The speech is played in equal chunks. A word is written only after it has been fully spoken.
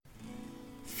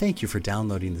Thank you for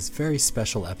downloading this very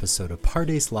special episode of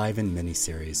Pardes Live in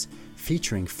miniseries,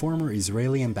 featuring former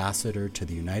Israeli ambassador to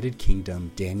the United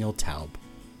Kingdom, Daniel Taub.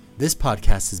 This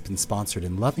podcast has been sponsored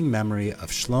in loving memory of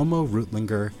Shlomo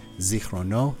Rutlinger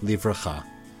Zichrono Livracha,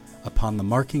 upon the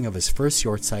marking of his first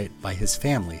yortzeit by his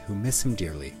family who miss him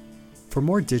dearly. For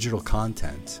more digital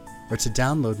content, or to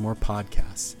download more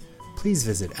podcasts, please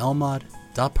visit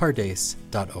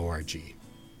elmad.pardes.org.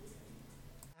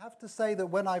 I have to say that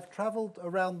when I've traveled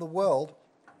around the world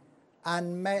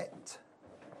and met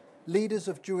leaders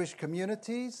of Jewish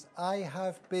communities, I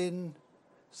have been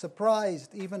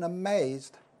surprised, even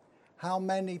amazed, how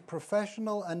many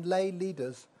professional and lay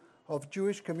leaders of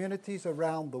Jewish communities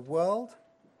around the world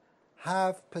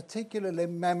have particularly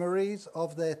memories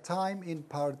of their time in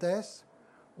Pardes,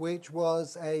 which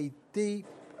was a deep,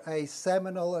 a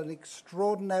seminal, and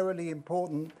extraordinarily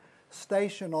important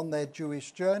station on their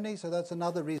Jewish journey. So that's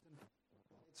another reason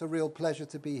it's a real pleasure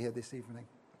to be here this evening.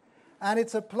 And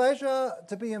it's a pleasure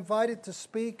to be invited to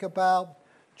speak about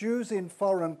Jews in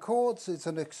foreign courts. It's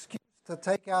an excuse to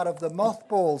take out of the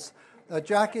mothballs a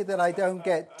jacket that I don't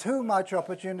get too much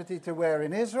opportunity to wear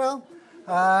in Israel.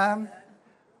 And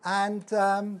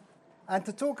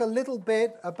to talk a little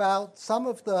bit about some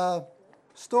of the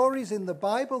stories in the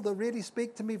Bible that really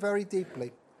speak to me very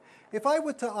deeply. If I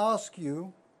were to ask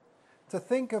you to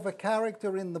think of a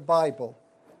character in the Bible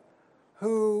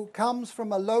who comes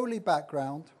from a lowly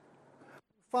background, who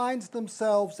finds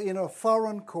themselves in a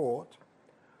foreign court,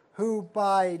 who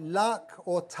by luck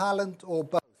or talent or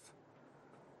both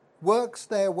works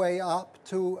their way up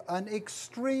to an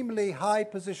extremely high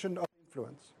position of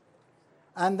influence,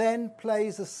 and then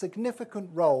plays a significant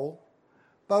role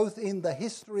both in the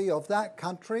history of that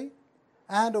country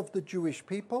and of the Jewish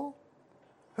people,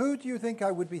 who do you think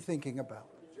I would be thinking about?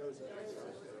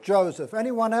 Joseph.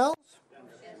 Anyone else?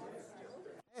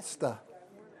 Esther.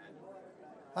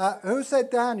 Who said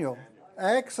Daniel?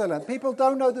 Excellent. People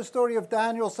don't know the story of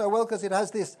Daniel so well because it has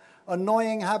this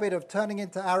annoying habit of turning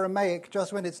into Aramaic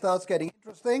just when it starts getting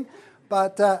interesting,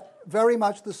 but very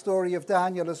much the story of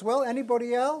Daniel as well.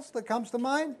 Anybody else that comes to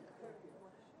mind?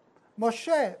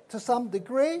 Moshe, to some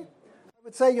degree. I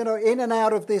would say, in and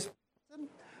out of this.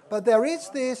 But there is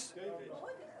this,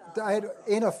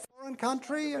 in a foreign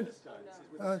country.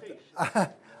 Okay,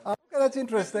 that's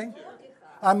interesting.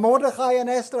 And Mordechai and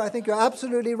Esther, I think you're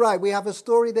absolutely right. We have a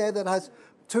story there that has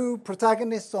two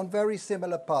protagonists on very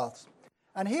similar paths.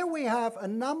 And here we have a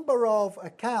number of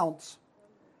accounts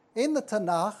in the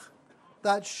Tanakh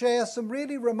that share some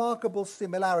really remarkable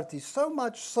similarities, so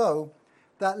much so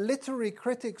that literary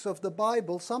critics of the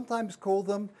Bible sometimes call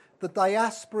them the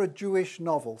diaspora Jewish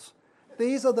novels.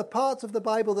 These are the parts of the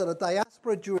Bible that are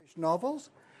diaspora Jewish novels,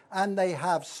 and they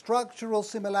have structural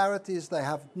similarities, they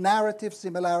have narrative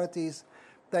similarities,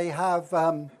 they have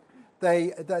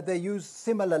they use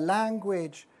similar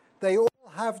language. They all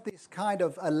have this kind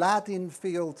of Aladdin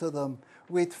feel to them,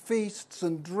 with feasts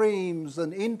and dreams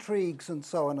and intrigues and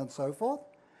so on and so forth.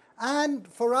 And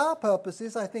for our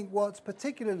purposes, I think what's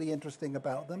particularly interesting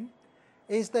about them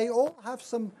is they all have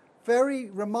some very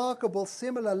remarkable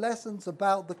similar lessons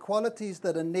about the qualities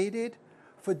that are needed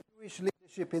for Jewish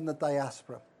leadership in the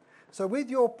diaspora. So with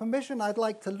your permission, I'd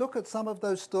like to look at some of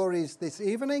those stories this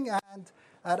evening, and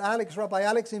at Rabbi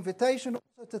Alex's invitation,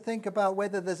 also to think about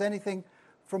whether there's anything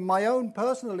from my own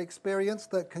personal experience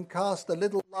that can cast a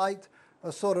little light,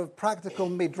 a sort of practical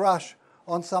midrash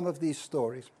on some of these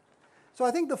stories. So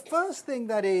I think the first thing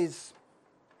that is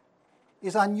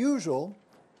unusual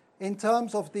in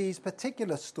terms of these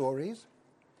particular stories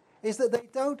is that they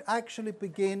don't actually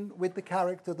begin with the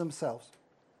character themselves.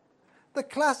 The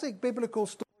classic biblical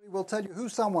story will tell you who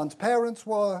someone's parents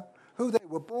were, who they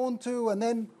were born to, and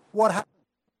then what happened.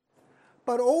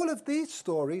 But all of these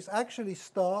stories actually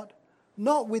start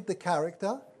not with the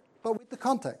character, but with the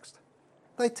context.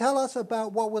 They tell us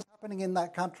about what was happening in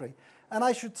that country. And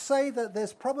I should say that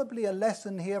there's probably a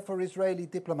lesson here for Israeli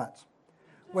diplomats.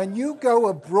 When you go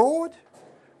abroad,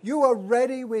 you are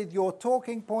ready with your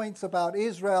talking points about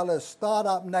Israel as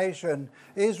startup nation,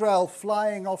 Israel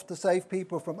flying off to save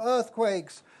people from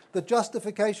earthquakes, the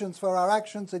justifications for our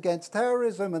actions against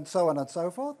terrorism, and so on and so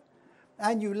forth.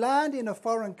 And you land in a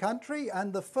foreign country,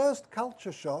 and the first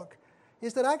culture shock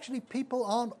is that actually people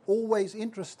aren't always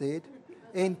interested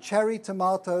in cherry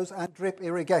tomatoes and drip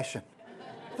irrigation.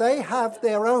 They have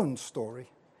their own story.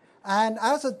 And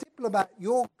as a diplomat,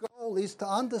 your goal is to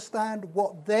understand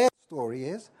what their story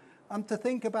is and to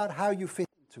think about how you fit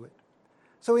into it.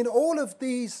 So in all of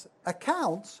these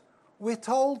accounts, we're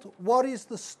told what is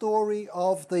the story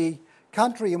of the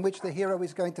country in which the hero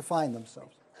is going to find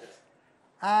themselves.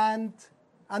 And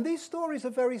these stories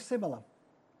are very similar.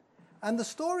 And the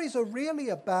stories are really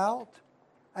about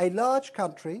a large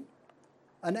country,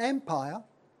 an empire,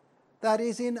 that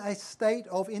is in a state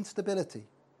of instability,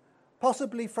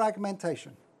 possibly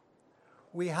fragmentation.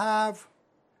 We have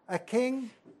a king,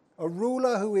 a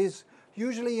ruler who is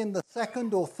usually in the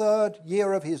second or third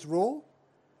year of his rule,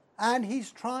 and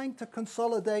he's trying to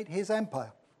consolidate his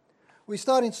empire. We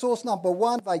start in source number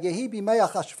 1, Vayehi bimei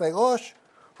Achashverosh,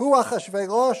 hu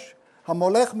Achashverosh,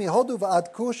 hamolech mihodu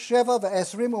va'ad kush, sheva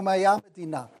ve'esrim u'maya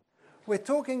medina. We're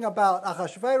talking about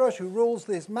Achashverosh, who rules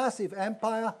this massive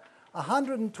empire,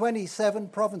 127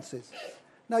 provinces.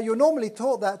 Now, you're normally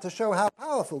taught that to show how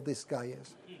powerful this guy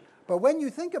is. But when you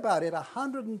think about it,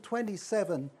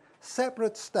 127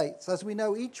 separate states, as we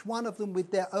know, each one of them with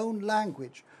their own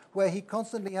language, where he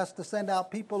constantly has to send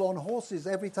out people on horses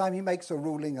every time he makes a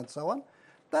ruling and so on,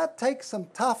 that takes some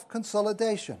tough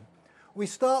consolidation. We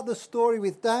start the story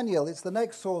with Daniel, it's the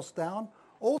next source down,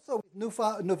 also with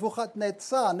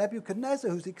Nebuchadnezzar,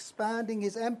 who's expanding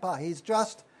his empire. He's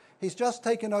just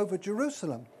taken over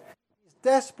Jerusalem. He's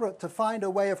desperate to find a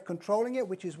way of controlling it,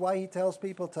 which is why he tells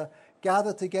people to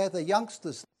gather together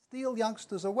youngsters, steal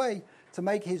youngsters away to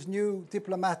make his new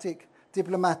diplomatic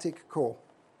corps.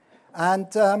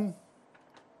 And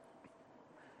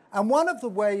one of the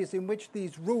ways in which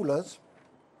these rulers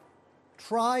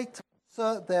try to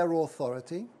assert their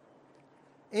authority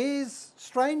is,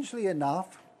 strangely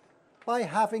enough, by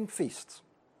having feasts.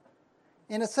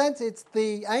 In a sense, it's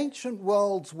the ancient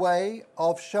world's way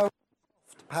of showing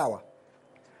soft power.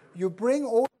 You bring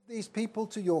all of these people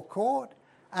to your court,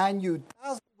 and you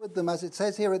dazzle with them, as it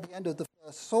says here at the end of the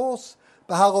first source,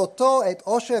 Baharoto et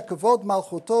osher kavod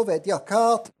malchuto ve'et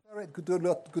yakar teferet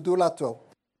gedulato.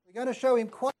 We're going to show him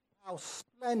quite how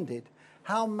splendid,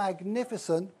 how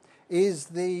magnificent is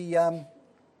the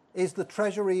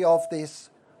treasury of this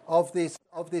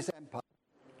empire.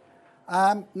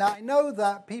 Now, I know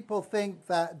that people think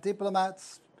that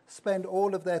diplomats spend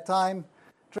all of their time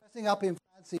dressing up in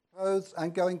fancy clothes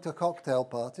and going to cocktail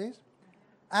parties,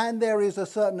 and there is a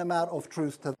certain amount of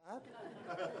truth to that.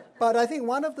 But I think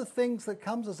one of the things that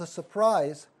comes as a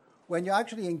surprise when you're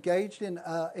actually engaged in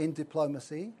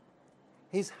diplomacy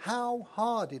is how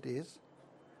hard it is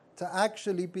to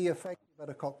actually be effective at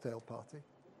a cocktail party.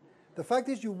 The fact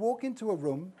is, you walk into a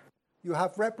room, you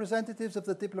have representatives of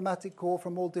the diplomatic corps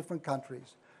from all different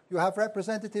countries. You have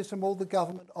representatives from all the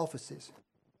government offices.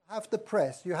 You have the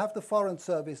press, you have the foreign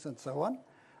service and so on.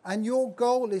 And your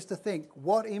goal is to think,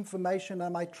 what information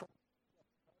am I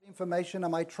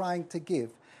trying to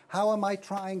give? How am I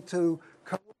trying to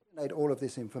coordinate all of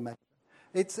this information?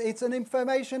 It's an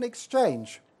information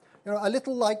exchange. You know, a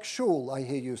little like shul, I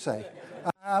hear you say.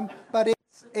 But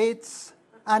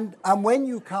and when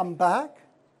you come back,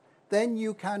 then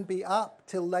you can be up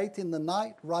till late in the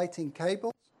night writing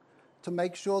cables to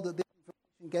make sure that the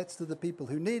information gets to the people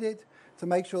who need it, to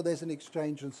make sure there's an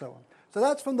exchange and so on. So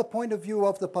that's from the point of view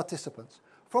of the participants.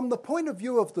 From the point of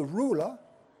view of the ruler,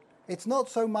 it's not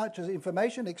so much as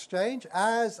information exchange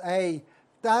as a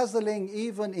dazzling,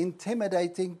 even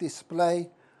intimidating display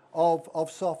of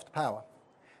soft power.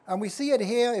 And we see it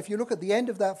here. If you look at the end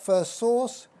of that first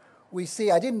source, we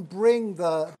see, I didn't bring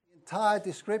the entire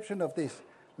description of this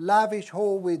lavish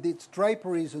hall with its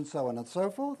draperies and so on and so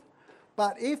forth.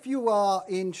 But if you are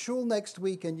in shul next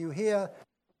week and you hear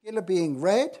Megillah being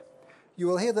read, you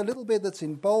will hear the little bit that's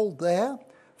in bold there,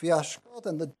 V'yashkot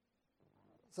and the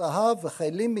Zahav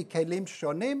v'chelim mikelim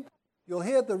shonim. You'll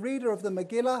hear the reader of the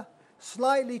Megillah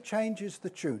slightly changes the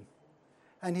tune.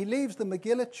 And he leaves the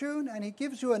Megillah tune and he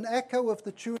gives you an echo of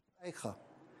the tune of Eicha.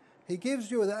 He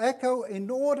gives you the echo in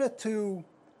order to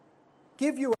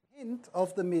give you a hint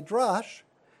of the Midrash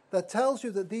that tells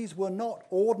you that these were not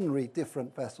ordinary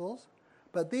different vessels,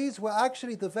 but these were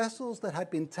actually the vessels that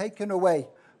had been taken away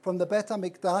from the Bet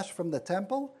HaMikdash, from the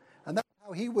temple, and that's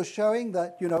how he was showing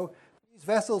that, you know, these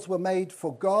vessels were made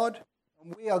for God,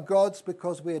 and we are God's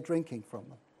because we are drinking from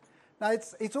them. Now,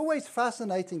 it's always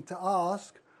fascinating to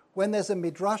ask, when there's a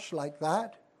Midrash like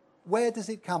that, where does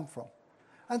it come from?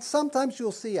 And sometimes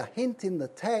you'll see a hint in the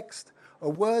text, a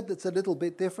word that's a little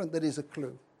bit different that is a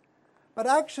clue. But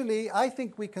actually, I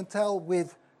think we can tell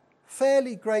with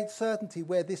fairly great certainty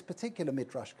where this particular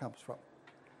Midrash comes from.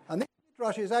 And this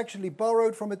Midrash is actually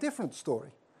borrowed from a different story,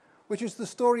 which is the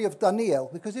story of Daniel.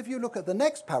 Because if you look at the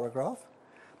next paragraph,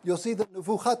 you'll see that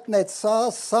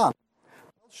Nebuchadnezzar's son,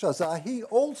 Belshazzar, he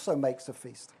also makes a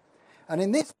feast. And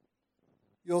in this,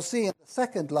 you'll see in the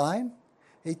second line,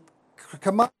 he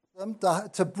commands them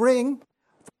to bring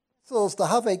vessels to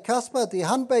have a kaspa di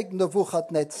hanbeg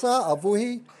Nebuchadnezzar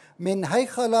avuhi min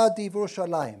heichala di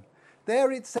Yerushalayim.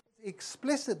 There it says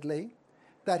explicitly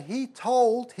that he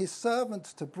told his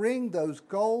servants to bring those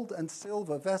gold and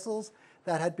silver vessels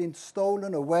that had been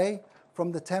stolen away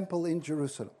from the temple in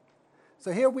Jerusalem.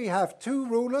 So here we have two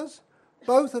rulers,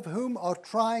 both of whom are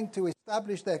trying to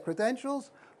establish their credentials.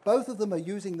 Both of them are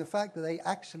using the fact that they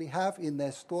actually have in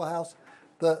their storehouse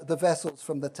the vessels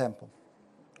from the temple.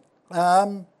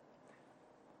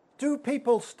 Do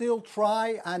people still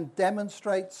try and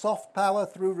demonstrate soft power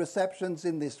through receptions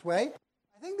in this way?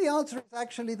 I think the answer is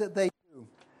actually that they do.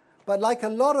 But like a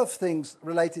lot of things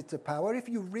related to power, if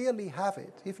you really have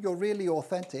it, if you're really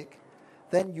authentic,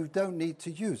 then you don't need to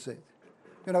use it.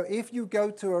 You know, if you go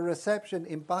to a reception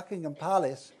in Buckingham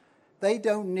Palace, they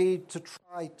don't need to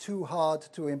try too hard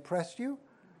to impress you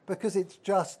because it's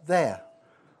just there.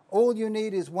 All you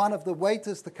need is one of the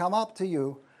waiters to come up to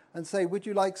you and say, "Would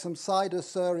you like some cider,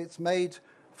 sir? It's made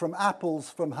from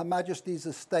apples from Her Majesty's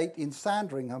estate in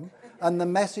Sandringham," and the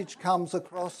message comes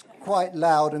across quite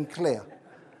loud and clear.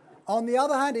 On the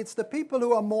other hand, it's the people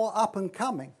who are more up and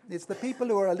coming. It's the people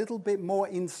who are a little bit more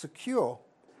insecure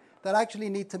that actually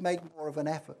need to make more of an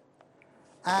effort.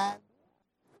 And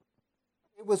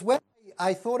it was when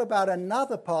I thought about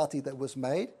another party that was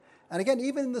made, and again,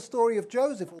 even in the story of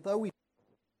Joseph, although we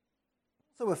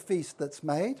also a feast that's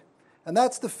made, and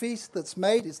that's the feast that's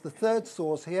made, it's the third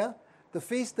source here, the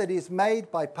feast that is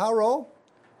made by Paro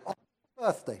on his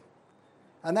birthday.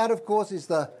 And that, of course, is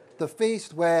the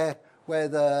feast where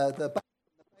the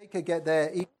baker get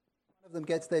their, each one of them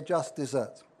gets their just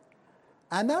dessert.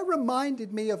 And that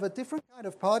reminded me of a different kind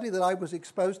of party that I was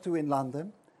exposed to in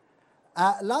London.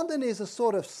 London is a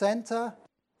sort of center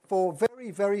for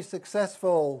very, very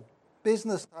successful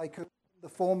business tycoons in the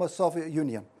former Soviet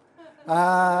Union.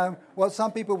 What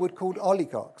some people would call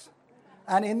oligarchs.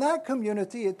 And in that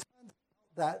community, it turns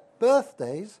out that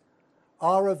birthdays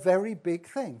are a very big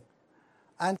thing.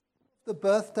 And the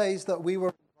birthdays that we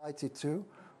were invited to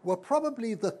were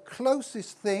probably the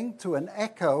closest thing to an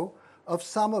echo of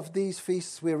some of these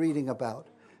feasts we're reading about.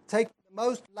 Taking the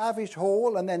most lavish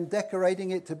hall and then decorating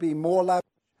it to be more lavish,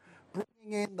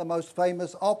 bringing in the most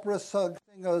famous opera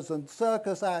singers and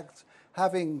circus acts,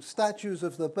 having statues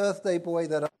of the birthday boy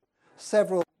that are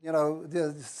several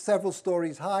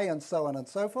stories high, and so on and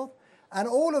so forth. And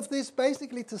all of this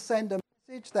basically to send a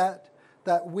message that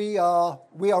we are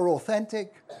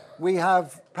authentic, we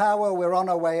have power, we're on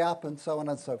our way up, and so on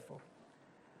and so forth.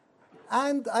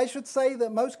 And I should say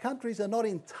that most countries are not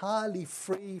entirely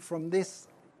free from this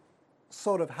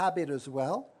sort of habit as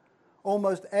well.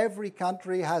 Almost every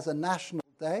country has a national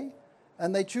day,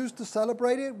 and they choose to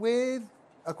celebrate it with,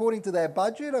 according to their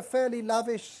budget, a fairly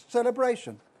lavish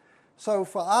celebration. So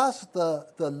for us, the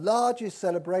largest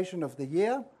celebration of the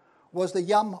year was the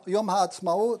Yom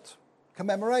HaAtzmaut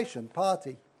commemoration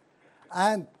party.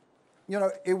 And, you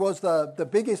know, it was the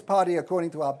biggest party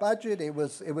according to our budget. It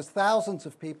was thousands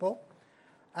of people.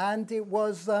 And it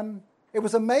was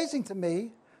amazing to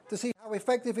me to see how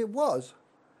effective it was.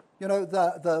 You know,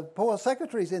 the poor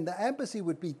secretaries in the embassy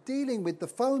would be dealing with the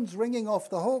phones ringing off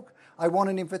the hook. I want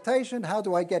an invitation. How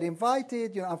do I get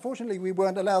invited? You know, unfortunately, we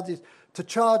weren't allowed to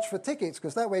charge for tickets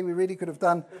because that way we really could have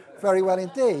done very well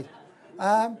indeed.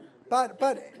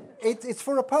 But it's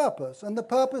for a purpose, and the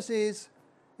purpose is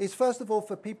first of all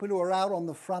for people who are out on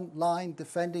the front line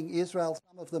defending Israel,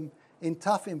 some of them in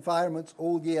tough environments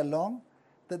all year long,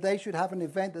 that they should have an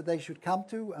event that they should come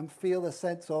to and feel a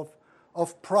sense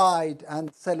of pride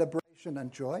and celebration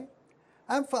and joy.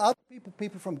 And for other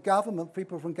people from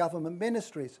government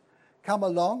ministries, come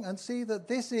along and see that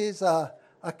this is a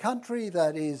country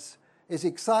that is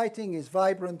exciting, is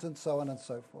vibrant, and so on and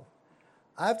so forth.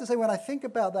 I have to say, when I think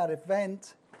about that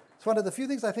event, it's one of the few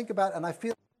things I think about, and I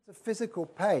feel a physical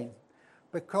pain,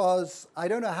 because I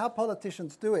don't know how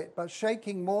politicians do it, but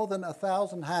shaking more than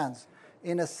 1,000 hands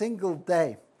in a single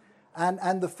day.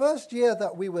 And the first year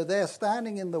that we were there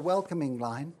standing in the welcoming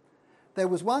line, there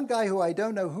was one guy who I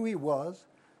don't know who he was,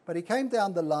 but he came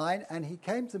down the line and he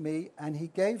came to me and he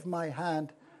gave my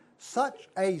hand such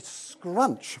a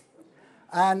scrunch.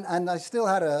 And I still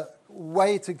had a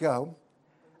way to go.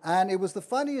 And it was the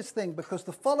funniest thing, because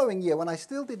the following year, when I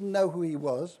still didn't know who he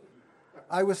was,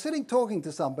 I was sitting talking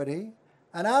to somebody,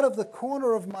 and out of the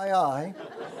corner of my eye,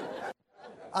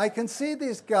 I can see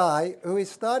this guy who is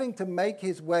starting to make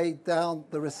his way down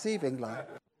the receiving line.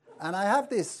 And I have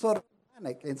this sort of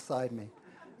panic inside me.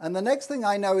 And the next thing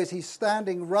I know is he's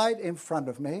standing right in front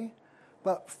of me.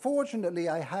 But fortunately,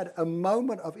 I had a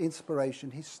moment of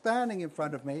inspiration. He's standing in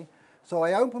front of me. So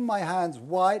I open my hands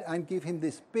wide and give him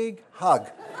this big hug.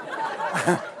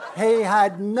 He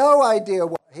had no idea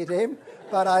what hit him,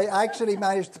 but I actually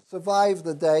managed to survive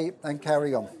the day and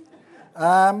carry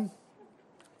on.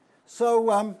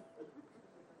 So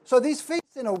So these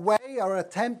feasts, in a way, are an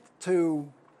attempt to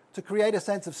create a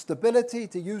sense of stability,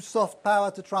 to use soft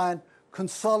power to try and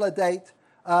consolidate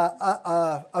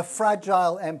a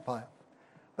fragile empire.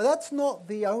 But that's not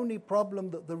the only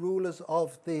problem that the rulers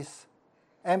of these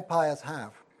empires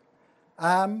have.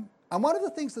 And one of the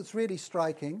things that's really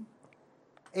striking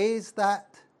is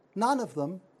that none of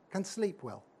them can sleep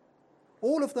well.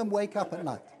 All of them wake up at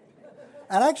night.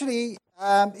 And actually,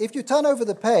 if you turn over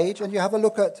the page and you have a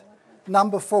look at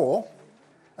number 4,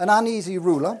 an uneasy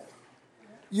ruler,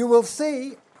 you will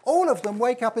see all of them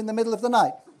wake up in the middle of the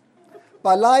night.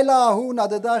 This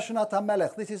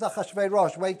is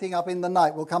Achashverosh waking up in the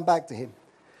night. We'll come back to him.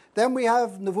 Then we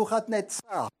have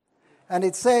Nebuchadnezzar. And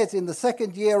it says in the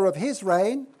 2nd year of his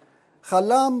reign,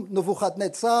 Chalam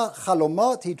Nebuchadnezzar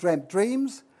Chalomot, he dreamt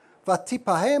dreams,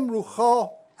 Vatipahem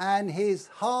Rucho, and his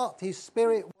heart, his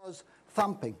spirit was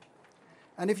thumping.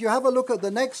 And if you have a look at the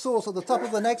next source at the top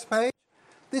of the next page,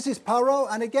 this is Paro,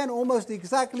 and again, almost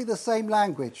exactly the same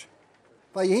language.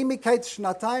 Vayehi miketz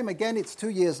shnatayim, again, it's 2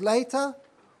 years later.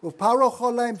 Uparo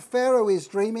cholem, Pharaoh is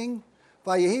dreaming.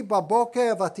 Vayehi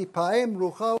baboker vatipaem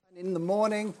rucho, and in the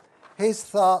morning, his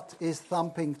heart is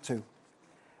thumping too.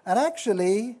 And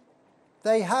actually,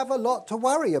 they have a lot to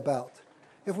worry about.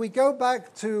 If we go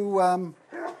back to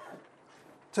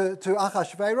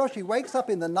Achashverosh, he wakes up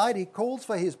in the night, he calls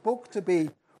for his book to be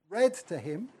read to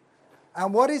him.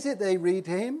 And what is it they read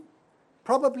to him?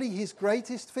 Probably his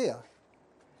greatest fear,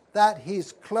 that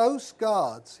his close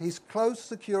guards, his close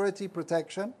security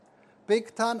protection,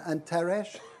 Bigtan and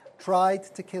Teresh,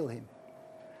 tried to kill him.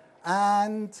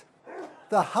 And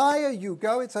the higher you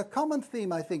go, it's a common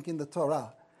theme, I think, in the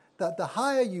Torah, that the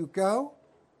higher you go,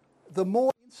 the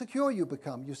more insecure you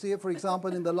become. You see it, for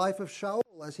example, in the life of Shaul.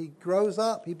 As he grows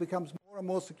up, he becomes more and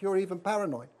more secure, even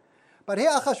paranoid. But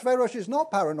here Achashverosh is not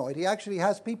paranoid. He actually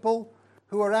has people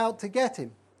who are out to get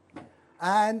him.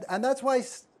 And that's why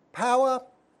power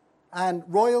and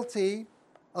royalty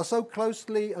are so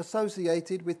closely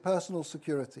associated with personal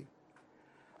security.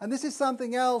 And this is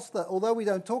something else that, although we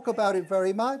don't talk about it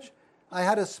very much, I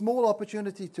had a small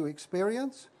opportunity to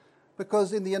experience,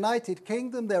 because in the United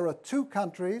Kingdom there are 2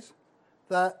 countries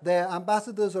that their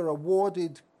ambassadors are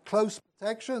awarded close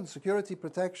protection, security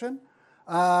protection,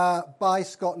 by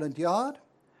Scotland Yard.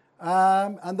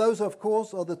 And those, of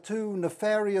course, are the 2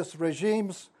 nefarious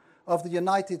regimes of the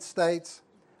United States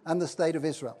and the State of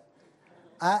Israel.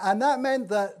 And that meant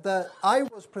that I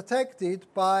was protected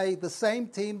by the same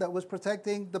team that was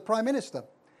protecting the Prime Minister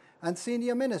and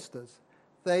senior ministers.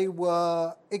 They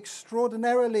were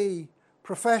extraordinarily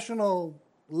professional,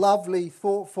 lovely,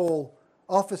 thoughtful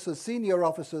officers, senior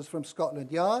officers from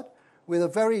Scotland Yard, with a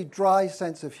very dry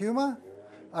sense of humor.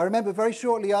 I remember very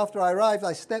shortly after I arrived,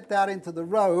 I stepped out into the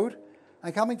road,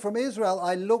 and coming from Israel,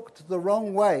 I looked the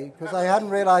wrong way because I hadn't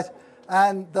realized.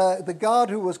 And the guard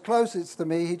who was closest to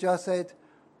me, he just said,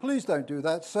 "Please don't do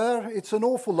that, sir. It's an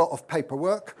awful lot of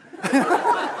paperwork."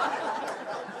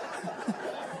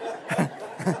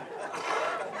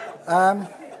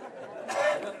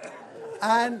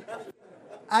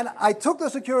 And I took the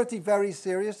security very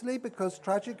seriously because,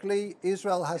 tragically,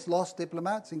 Israel has lost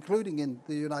diplomats, including in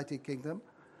the United Kingdom.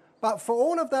 But for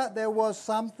all of that, there was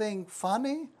something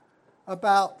funny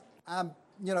about,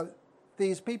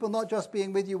 these people not just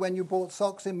being with you when you bought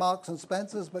socks in Marks and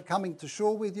Spencer's, but coming to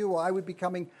shore with you. Or I would be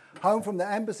coming home from the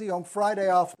embassy on Friday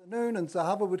afternoon, and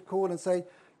Zahava would call and say,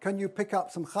 "Can you pick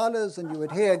up some challahs?" And you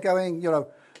would hear going,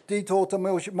 detour to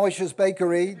Moshe's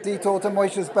Bakery, detour to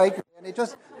Moshe's Bakery. And it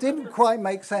just didn't quite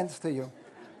make sense to you.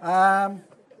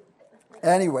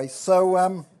 Anyway,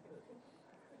 so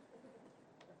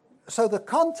the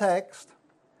context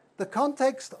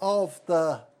of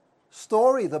the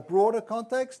story, the broader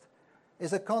context,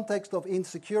 is a context of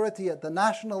insecurity at the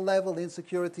national level,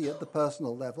 insecurity at the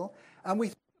personal level. And we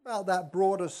think about that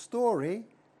broader story,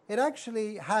 it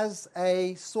actually has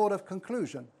a sort of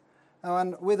conclusion.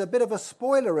 And with a bit of a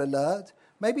spoiler alert,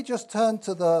 maybe just turn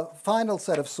to the final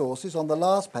set of sources on the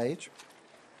last page,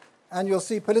 and you'll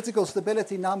see political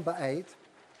stability number 8.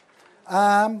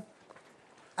 And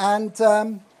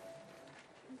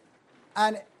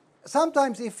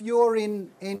sometimes if you're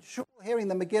in shul hearing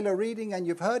the Megillah reading and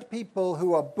you've heard people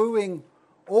who are booing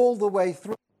all the way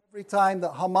through every time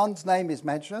that Haman's name is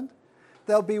mentioned,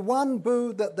 there'll be one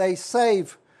boo that they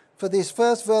save for this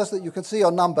first verse that you can see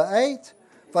on number 8,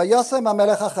 Vayasem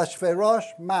HaMelech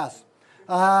Achashverosh Mas,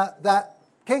 that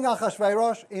King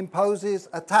Achashverosh imposes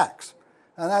a tax.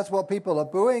 And that's what people are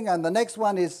booing. And the next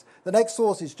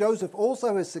source is Joseph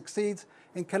also who succeeds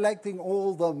in collecting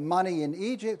all the money in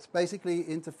Egypt, basically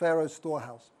into Pharaoh's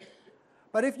storehouse.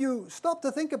 But if you stop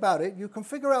to think about it, you can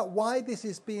figure out why this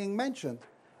is being mentioned.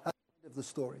 of the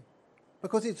story,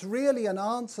 because it's really an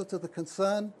answer to the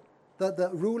concern that the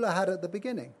ruler had at the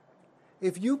beginning.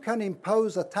 If you can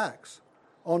impose a tax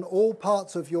on all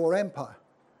parts of your empire,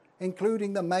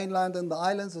 including the mainland and the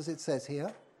islands, as it says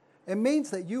here, it means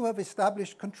that you have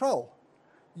established control.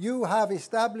 You have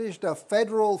established a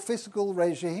federal fiscal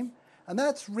regime, and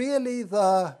that's really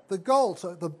the goal.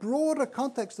 So the broader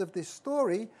context of this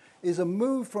story is a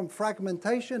move from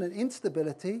fragmentation and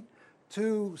instability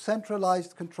to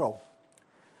centralized control.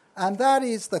 And that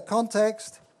is the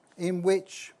context in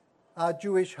which our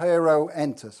Jewish hero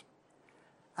enters.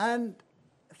 And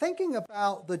thinking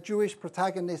about the Jewish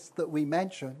protagonists that we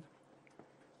mentioned,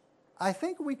 I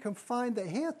think we can find that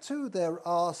here too there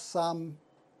are some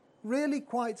really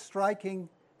quite striking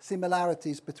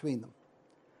similarities between them.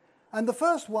 And the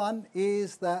first one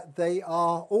is that they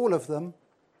are, all of them,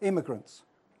 immigrants.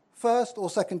 First or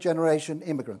second generation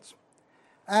immigrants.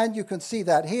 And you can see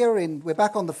that here, we're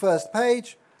back on the first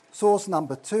page, source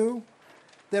number 2.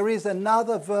 There is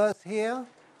another verse here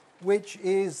which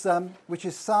is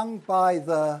sung by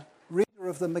the reader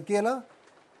of the Megillah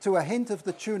to a hint of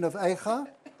the tune of Eicha.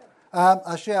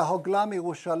 Asher hogla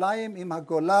mirushalayim im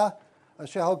hagola,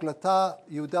 asher hoglata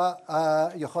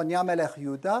Yechonia melech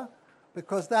Yehuda,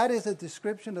 because that is a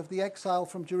description of the exile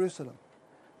from Jerusalem.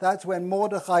 That's when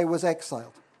Mordechai was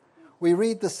exiled. We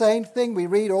read the same thing. We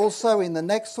read also in the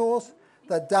next source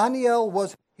that Daniel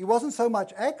wasn't so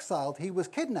much exiled, he was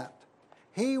kidnapped.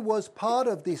 He was part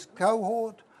of this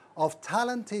cohort of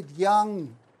talented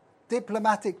young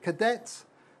diplomatic cadets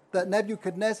that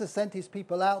Nebuchadnezzar sent his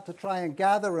people out to try and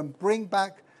gather and bring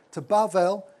back to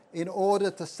Bavel in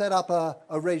order to set up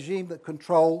a regime that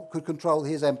could control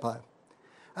his empire.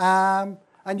 And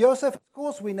Joseph, of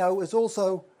course, we know, is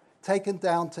also taken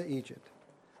down to Egypt.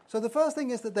 So the first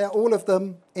thing is that they're all of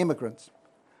them immigrants.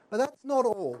 But that's not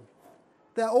all.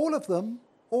 They're all of them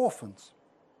orphans.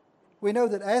 We know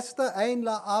that Esther, Ein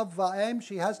la av va'em,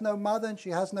 she has no mother and she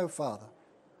has no father.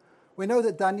 We know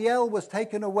that Daniel was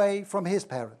taken away from his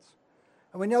parents.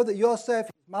 And we know that Yosef,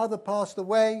 his mother, passed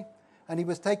away and he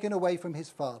was taken away from his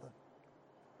father.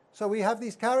 So we have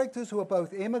these characters who are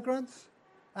both immigrants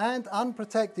and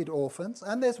unprotected orphans.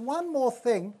 And there's one more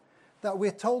thing that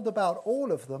we're told about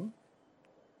all of them,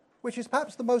 which is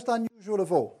perhaps the most unusual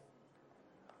of all.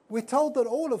 We're told that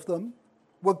all of them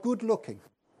were good looking.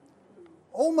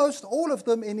 Almost all of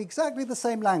them in exactly the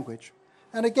same language.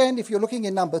 And again, if you're looking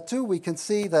in number 2, we can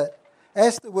see that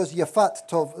Esther was Yafat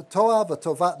Toa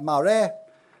v'Tovat Mareh,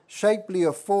 shapely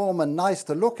of form and nice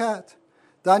to look at.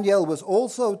 Daniel was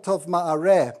also Tov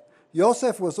Ma'areh.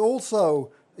 Yosef was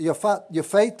also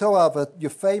Yafei Toa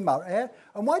v'Yafei Mareh.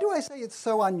 And why do I say it's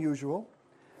so unusual?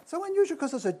 It's so unusual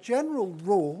because as a general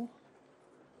rule,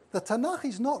 the Tanakh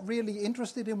is not really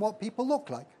interested in what people look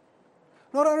like.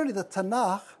 Not only the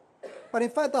Tanakh, but in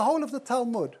fact the whole of the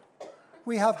Talmud.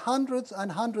 We have hundreds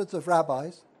and hundreds of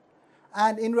rabbis,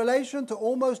 and in relation to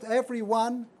almost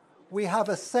everyone, we have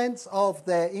a sense of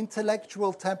their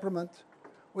intellectual temperament,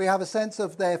 we have a sense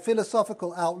of their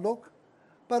philosophical outlook,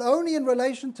 but only in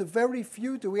relation to very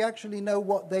few do we actually know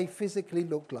what they physically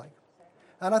look like.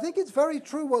 And I think it's very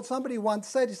true what somebody once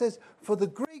said. He says, for the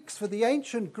Greeks, for the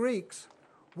ancient Greeks,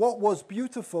 what was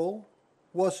beautiful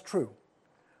was true.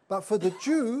 But for the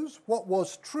Jews, what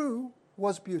was true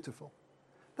was beautiful.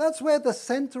 That's where the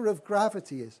center of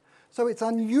gravity is. So it's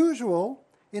unusual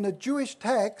in a Jewish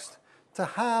text to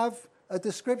have a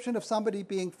description of somebody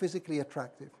being physically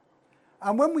attractive.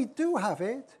 And when we do have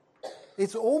it,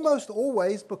 it's almost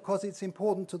always because it's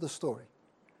important to the story,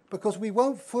 because we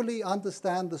won't fully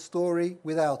understand the story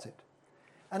without it.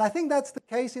 And I think that's the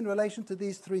case in relation to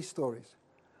these 3 stories,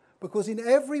 because in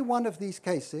every one of these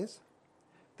cases,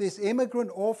 this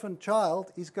immigrant orphan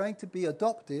child is going to be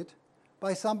adopted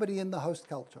by somebody in the host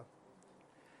culture.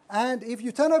 And if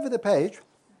you turn over the page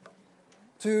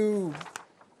to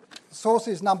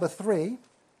sources number 3,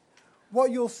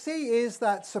 what you'll see is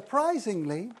that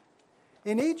surprisingly,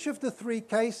 in each of the 3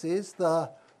 cases, the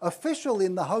official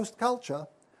in the host culture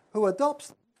who adopts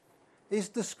them is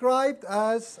described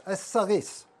as a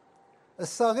saris. A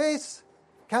saris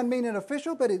can mean an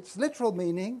official, but its literal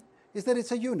meaning is that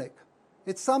it's a eunuch.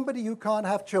 It's somebody who can't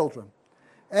have children.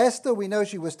 Esther, we know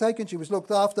she was looked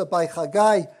after by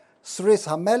Chagai, Sris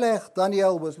HaMelech.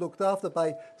 Daniel was looked after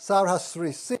by Sar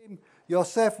HaSrisim.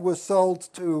 Yosef was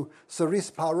sold to Saris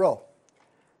Paro.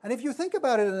 And if you think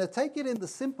about it and take it in the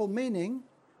simple meaning,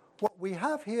 what we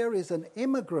have here is an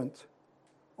immigrant,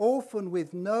 orphan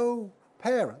with no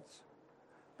parents,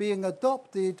 being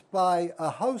adopted by a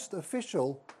host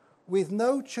official with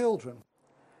no children.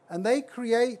 And they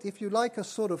create, if you like, a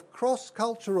sort of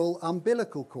cross-cultural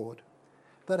umbilical cord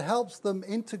that helps them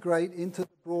integrate into the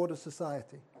broader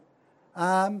society.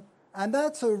 And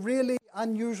that's a really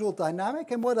unusual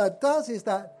dynamic. And what that does is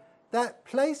that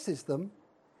places them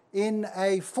in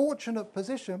a fortunate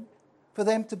position for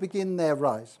them to begin their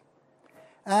rise.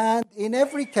 And in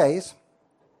every case,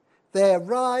 their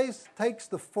rise takes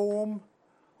the form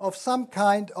of some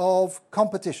kind of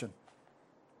competition.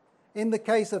 In the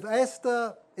case of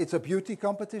Esther, it's a beauty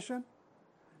competition.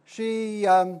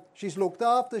 She's looked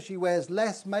after. She wears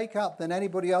less makeup than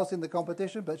anybody else in the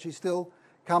competition, but she still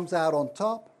comes out on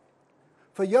top.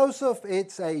 For Joseph,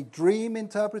 it's a dream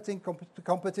interpreting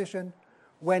competition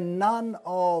when none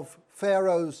of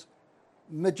Pharaoh's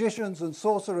magicians and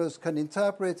sorcerers can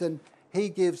interpret, and he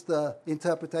gives the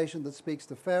interpretation that speaks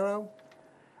to Pharaoh.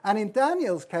 And in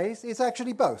Daniel's case, it's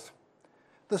actually both.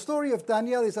 The story of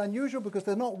Daniel is unusual because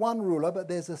there's not one ruler, but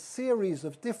there's a series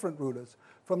of different rulers,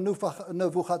 from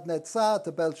Nebuchadnezzar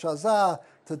to Belshazzar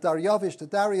to Darius to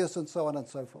Darius, and so on and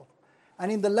so forth.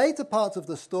 And in the later parts of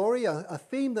the story, a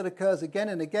theme that occurs again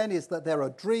and again is that there are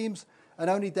dreams, and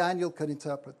only Daniel can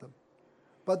interpret them.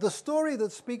 But the story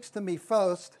that speaks to me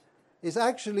first is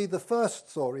actually the first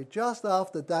story, just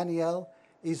after Daniel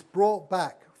is brought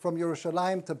back from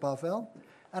Jerusalem to Bavel.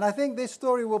 And I think this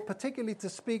story will particularly to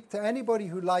speak to anybody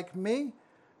who, like me,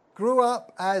 grew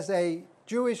up as a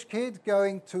Jewish kid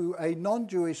going to a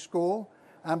non-Jewish school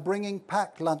and bringing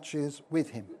packed lunches with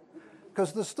him.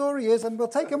 Because the story is, and we'll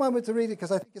take a moment to read it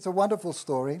because I think it's a wonderful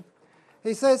story.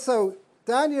 He says, so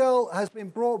Daniel has been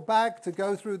brought back to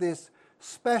go through this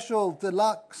special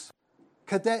deluxe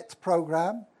cadet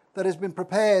program that has been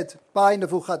prepared by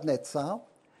Nebuchadnezzar.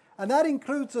 And that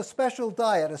includes a special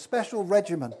diet, a special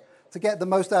regimen to get the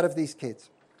most out of these kids.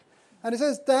 And it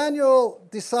says Daniel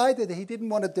decided that he didn't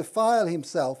want to defile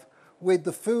himself with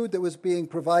the food that was being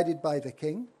provided by the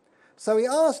king. So he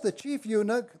asked the chief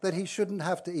eunuch that he shouldn't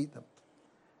have to eat them.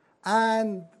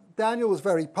 And Daniel was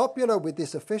very popular with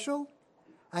this official.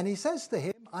 And he says to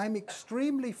him, I'm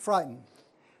extremely frightened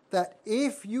that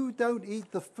if you don't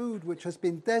eat the food which has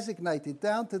been designated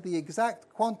down to the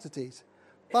exact quantities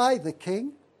by the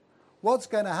king, what's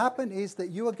going to happen is that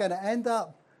you are going to end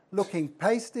up looking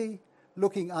pasty,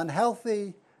 looking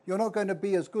unhealthy. You're not going to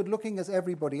be as good looking as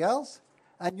everybody else.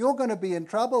 And you're going to be in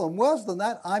trouble. And worse than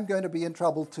that, I'm going to be in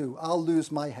trouble too. I'll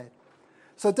lose my head.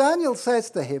 So Daniel says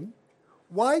to him,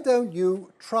 why don't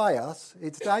you try us?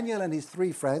 It's Daniel and his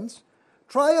 3 friends.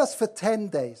 Try us for 10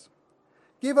 days.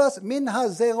 Give us minha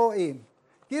zeroim.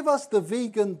 Give us the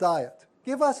vegan diet.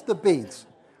 Give us the beans.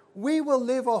 We will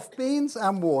live off beans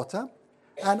and water.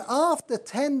 And after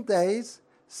 10 days,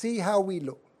 see how we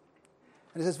look.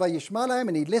 And it says, Vayishma lahem,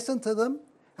 and he listened to them,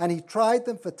 and he tried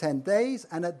them for 10 days.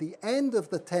 And at the end of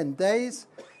the 10 days,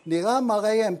 nira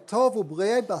mareim tov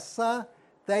ubrei basar,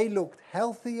 they looked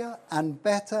healthier and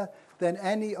better than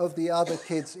any of the other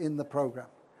kids in the program.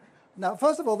 Now,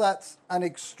 first of all, that's an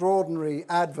extraordinary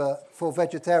advert for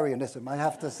vegetarianism, I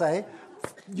have to say.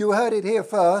 You heard it here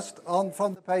first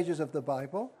from the pages of the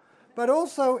Bible. But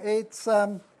also, it's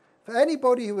for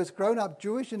anybody who has grown up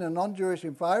Jewish in a non-Jewish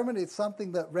environment, it's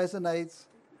something that resonates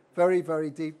very, very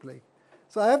deeply.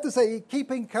 So I have to say,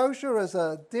 keeping kosher as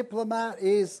a diplomat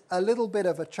is a little bit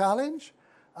of a challenge.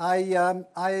 I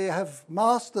have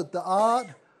mastered the art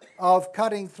of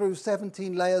cutting through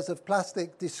 17 layers of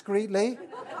plastic discreetly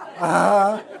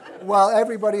while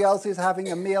everybody else is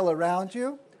having a meal around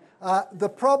you. The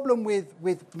problem with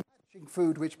matching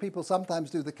food, which people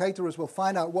sometimes do, the caterers will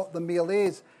find out what the meal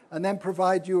is and then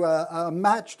provide you a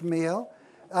matched meal.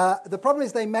 The problem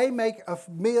is they may make a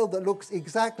meal that looks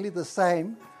exactly the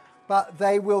same, but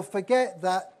they will forget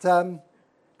that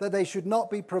they should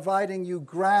not be providing you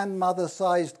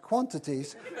grandmother-sized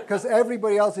quantities because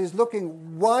everybody else is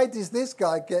looking, why does this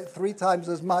guy get 3 times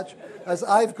as much as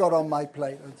I've got on my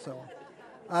plate, and so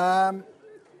on.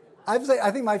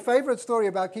 I think my favorite story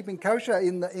about keeping kosher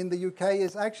in the UK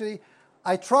is actually,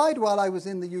 I tried while I was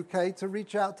in the UK to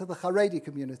reach out to the Haredi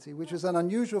community, which is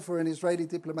unusual for an Israeli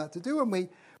diplomat to do, and we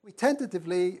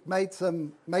tentatively made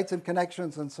some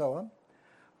connections and so on.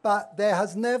 But there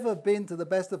has never been, to the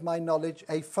best of my knowledge,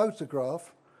 a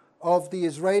photograph of the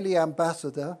Israeli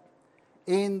ambassador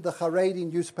in the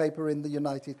Haredi newspaper in the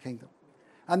United Kingdom.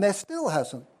 And there still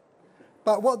hasn't.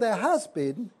 But what there has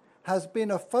been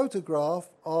a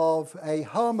photograph of a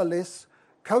harmless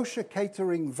kosher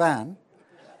catering van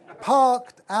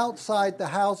parked outside the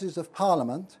Houses of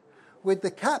Parliament with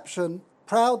the caption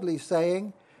proudly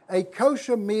saying, a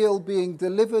kosher meal being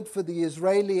delivered for the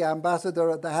Israeli ambassador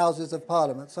at the Houses of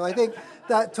Parliament. So I think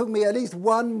that took me at least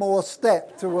one more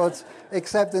step towards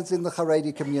acceptance in the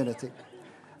Haredi community.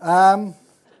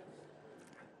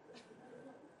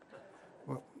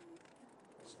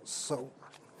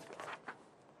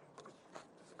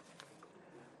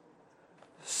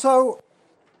 So,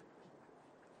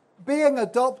 being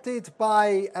adopted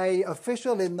by an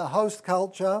official in the host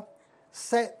culture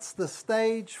sets the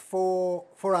stage for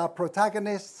our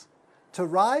protagonists to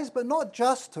rise, but not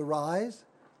just to rise,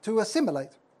 to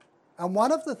assimilate. And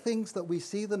one of the things that we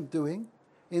see them doing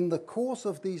in the course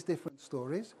of these different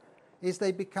stories is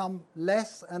they become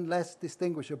less and less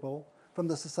distinguishable from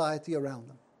the society around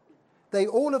them. They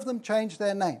all of them change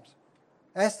their names.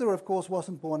 Esther, of course,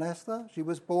 wasn't born Esther. She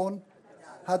was born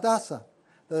Hadassah.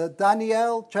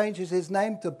 Daniel changes his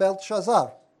name to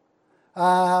Belshazzar.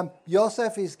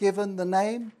 Yosef is given the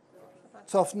name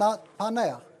Tzofnat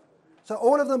Paneach. So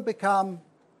all of them become,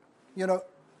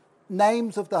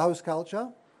 names of the host culture.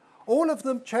 All of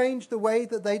them change the way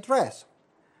that they dress.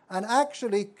 And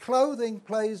actually, clothing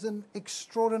plays an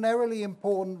extraordinarily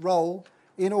important role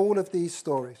in all of these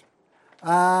stories.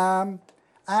 And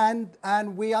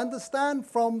we understand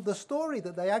from the story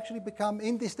that they actually become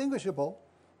indistinguishable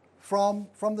from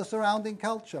the surrounding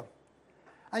culture.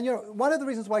 And one of the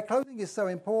reasons why clothing is so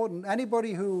important,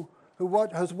 anybody who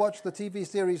has watched the TV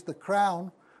series The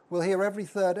Crown will hear every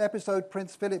third episode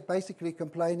Prince Philip basically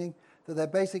complaining that they're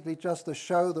basically just a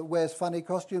show that wears funny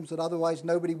costumes, and otherwise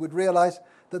nobody would realize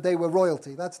that they were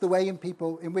royalty. That's the way in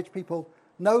which people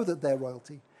know that they're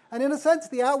royalty. And in a sense,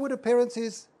 the outward appearance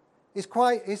is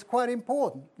quite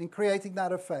important in creating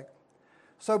that effect.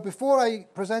 So before I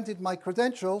presented my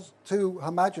credentials to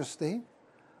Her Majesty,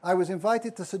 I was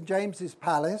invited to St. James's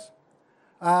Palace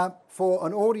for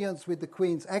an audience with the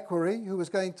Queen's equerry, who was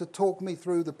going to talk me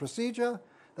through the procedure.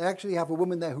 They actually have a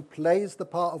woman there who plays the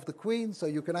part of the Queen, so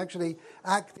you can actually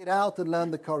act it out and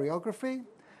learn the choreography.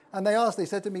 And they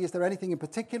said to me, is there anything in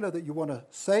particular that you want to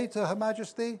say to Her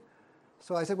Majesty?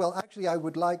 So I said, well, actually, I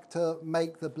would like to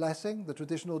make the blessing, the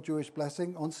traditional Jewish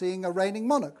blessing, on seeing a reigning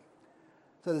monarch.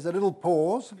 So there's a little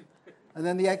pause, and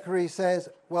then the equerry says,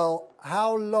 well,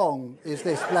 how long is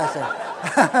this blessing?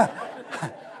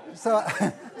 So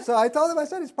I told him, I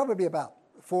said, it's probably about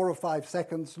 4 or 5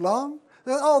 seconds long.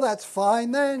 They said, oh, that's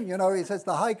fine then. He says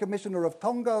the High Commissioner of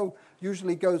Tongo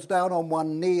usually goes down on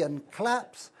one knee and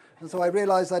claps. And so I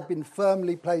realized I'd been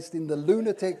firmly placed in the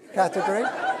lunatic category.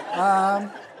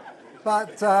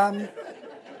 But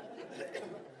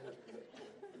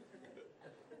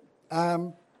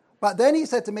then he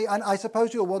said to me, and I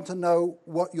suppose you'll want to know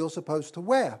what you're supposed to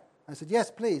wear. I said, yes,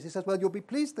 please. He said, well, you'll be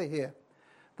pleased to hear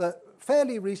that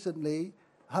fairly recently,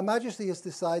 Her Majesty has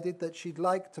decided that she'd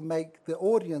like to make the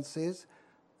audiences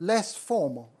less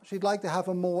formal. She'd like to have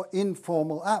a more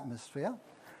informal atmosphere.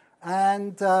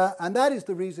 And that is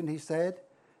the reason, he said,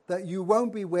 that you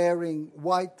won't be wearing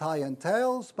white tie and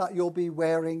tails, but you'll be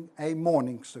wearing a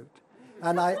morning suit.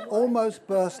 And I almost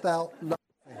burst out laughing.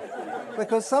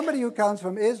 Because somebody who comes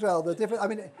from Israel,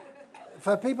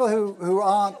 for people who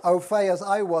aren't au fait as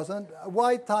I wasn't,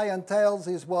 white tie and tails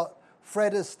is what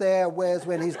Fred Astaire wears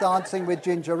when he's dancing with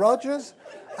Ginger Rogers,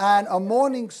 and a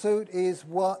morning suit is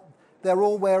what they're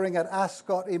all wearing at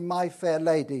Ascot in My Fair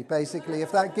Lady, basically,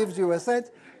 if that gives you a sense.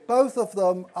 Both of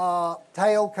them are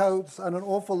tailcoats and an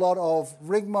awful lot of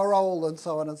rigmarole and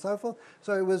so on and so forth.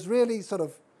 So it was really sort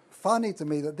of funny to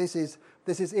me that this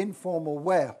is informal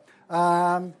wear.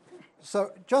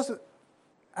 So just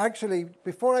actually,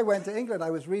 before I went to England, I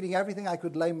was reading everything I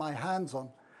could lay my hands on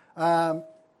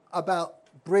about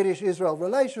British-Israel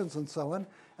relations and so on.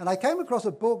 And I came across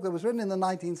a book that was written in the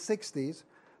 1960s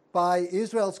by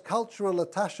Israel's cultural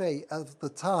attaché at the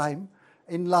time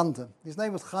in London. His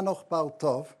name was Hanoch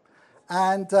Bar-Tov.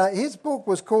 And his book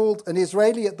was called An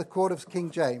Israeli at the Court of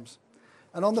King James.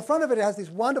 And on the front of it has this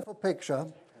wonderful picture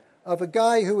of a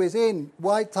guy who is in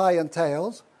white tie and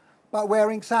tails, but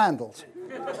wearing sandals.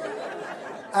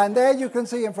 And there you can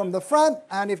see him from the front,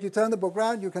 and if you turn the book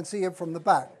around, you can see him from the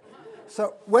back.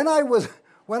 So when I was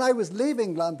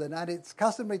leaving London, and it's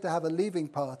customary to have a leaving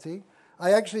party,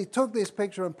 I actually took this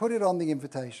picture and put it on the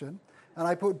invitation, and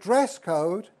I put dress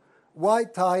code,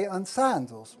 white tie, and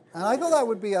sandals. And I thought that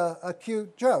would be a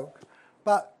cute joke,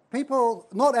 but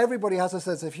not everybody has a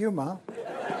sense of humor.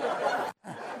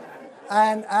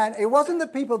 And it wasn't the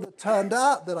people that turned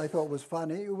up that I thought was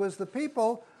funny, it was the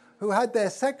people who had their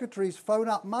secretaries phone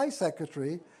up my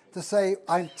secretary to say,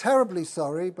 I'm terribly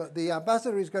sorry, but the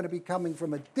ambassador is going to be coming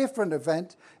from a different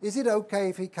event. Is it okay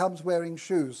if he comes wearing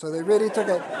shoes? So they really took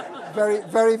it very,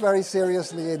 very, very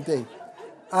seriously indeed.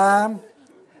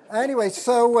 Anyway,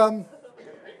 so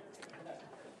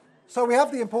we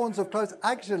have the importance of clothes.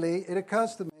 Actually, it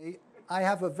occurs to me, I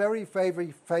have a very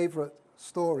favorite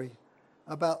story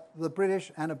about the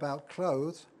British and about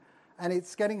clothes. And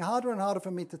it's getting harder and harder for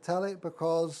me to tell it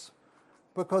because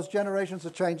because generations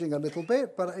are changing a little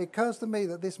bit, but it occurs to me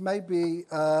that this may be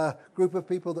a group of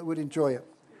people that would enjoy it.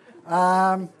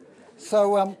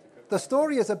 So the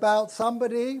story is about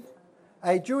somebody,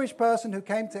 a Jewish person who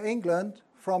came to England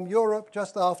from Europe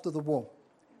just after the war.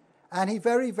 And he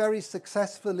very, very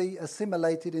successfully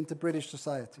assimilated into British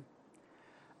society.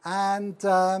 And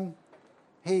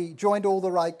he joined all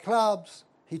the right clubs,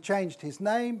 he changed his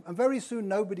name, and very soon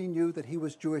nobody knew that he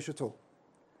was Jewish at all.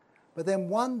 But then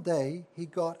one day he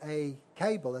got a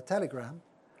cable, a telegram,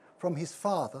 from his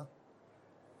father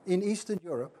in Eastern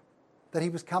Europe that he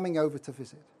was coming over to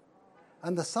visit.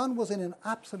 And the son was in an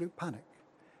absolute panic.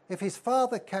 If his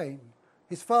father came,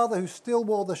 his father who still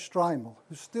wore the streimel,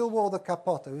 who still wore the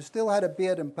capote, who still had a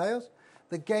beard and payos,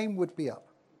 the game would be up.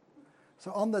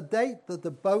 So on the date that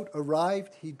the boat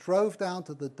arrived, he drove down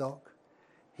to the dock,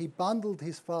 he bundled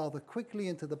his father quickly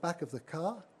into the back of the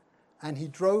car, and he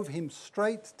drove him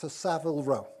straight to Savile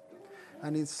Row.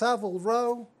 And in Savile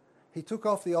Row, he took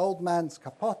off the old man's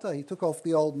capote, he took off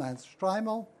the old man's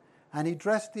streimel, and he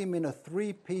dressed him in a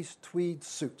 3-piece tweed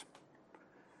suit.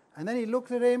 And then he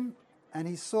looked at him, and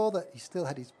he saw that he still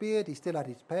had his beard, he still had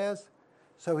his pears,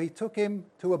 so he took him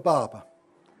to a barber.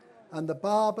 And the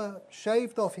barber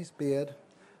shaved off his beard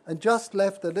and just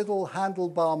left a little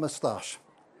handlebar moustache,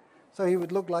 so he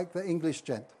would look like the English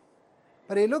gent.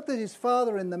 But he looked at his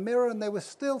father in the mirror, and there was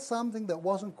still something that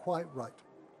wasn't quite right,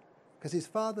 because his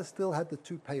father still had the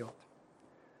toupeyot.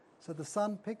 So the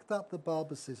son picked up the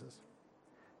barber's scissors,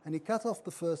 and he cut off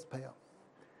the first pear,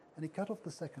 and he cut off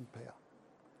the second pear,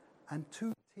 and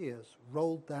 2 tears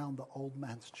rolled down the old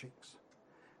man's cheeks.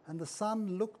 And the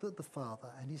son looked at the father,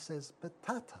 and he says, "But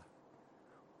Tata,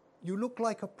 you look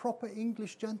like a proper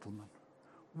English gentleman.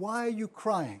 Why are you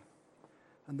crying?"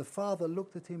 And the father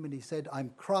looked at him and he said,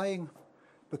 "I'm crying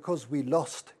because we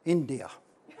lost India."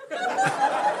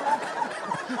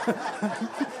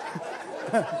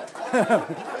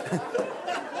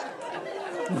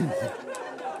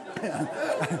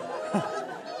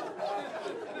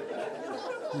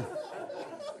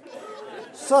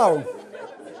 So,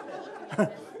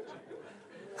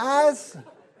 as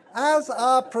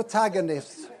our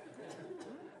protagonists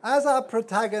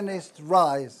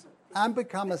rise and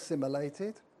become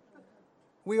assimilated,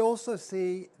 we also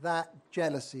see that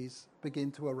jealousies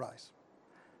begin to arise.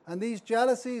 And these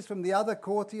jealousies from the other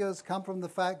courtiers come from the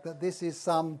fact that this is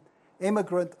some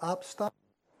immigrant upstart,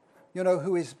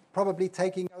 who is probably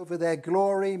taking over their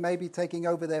glory, maybe taking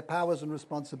over their powers and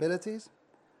responsibilities.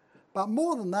 But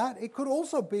more than that, it could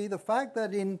also be the fact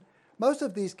that in most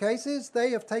of these cases, they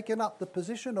have taken up the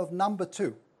position of number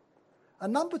 2.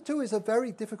 And number 2 is a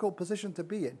very difficult position to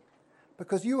be in,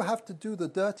 because you have to do the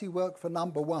dirty work for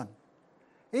number 1.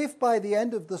 If by the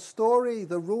end of the story,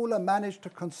 the ruler managed to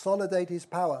consolidate his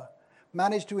power,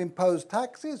 managed to impose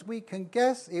taxes, we can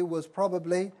guess it was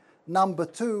probably number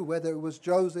 2, whether it was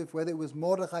Joseph, whether it was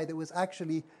Mordechai, that was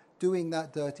actually doing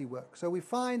that dirty work. So we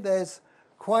find there's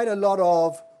quite a lot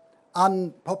of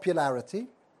unpopularity.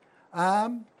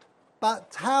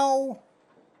 But how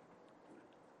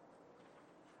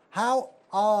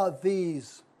are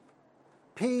these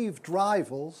peeved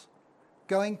rivals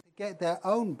going to get their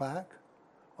own back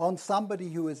on somebody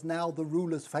who is now the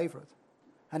ruler's favorite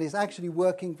and is actually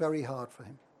working very hard for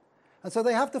him? And so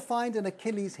they have to find an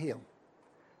Achilles heel.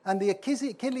 And the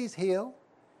Achilles heel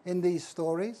in these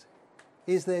stories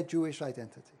is their Jewish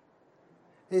identity.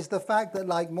 Is the fact that,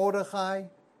 like Mordechai,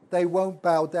 they won't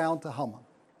bow down to Haman.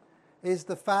 Is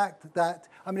the fact that,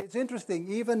 it's interesting,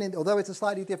 although it's a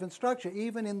slightly different structure,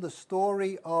 even in the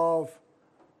story of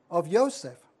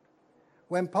Yosef,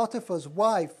 when Potiphar's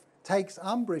wife takes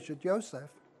umbrage at Yosef,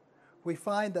 we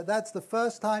find that that's the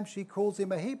first time she calls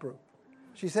him a Hebrew.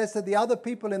 She says to the other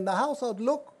people in the household,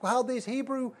 "Look how this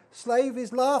Hebrew slave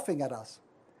is laughing at us."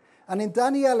 And in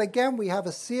Daniel, again, we have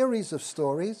a series of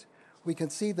stories. We can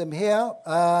see them here.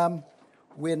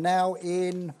 We're now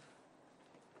in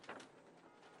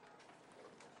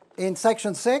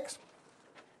section 6.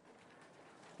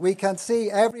 We can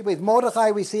see with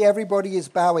Mordechai, we see everybody is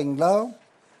bowing low.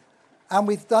 And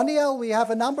with Daniel, we have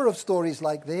a number of stories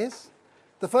like this.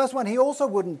 The first one, he also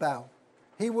wouldn't bow.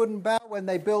 He wouldn't bow when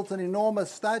they built an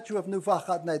enormous statue of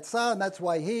Nebuchadnezzar, and that's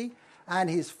why he and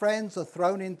his friends are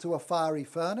thrown into a fiery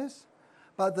furnace.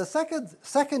 But the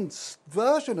second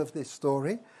version of this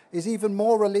story is even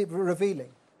more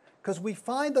revealing, because we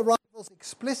find the rivals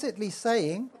explicitly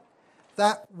saying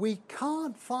that we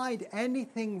can't find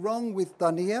anything wrong with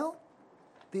Daniel.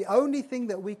 The only thing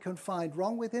that we can find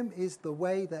wrong with him is the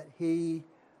way that he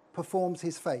performs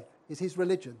his faith, is his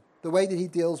religion, the way that he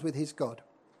deals with his God.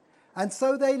 And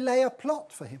so they lay a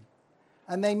plot for him.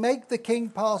 and they make the king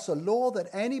pass a law that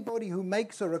anybody who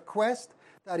makes a request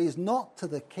that is not to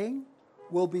the king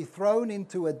will be thrown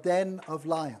into a den of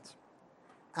lions.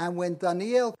 And when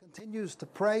Daniel continues to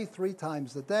pray 3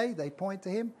 times a day, they point to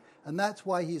him, and that's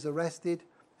why he's arrested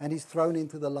and he's thrown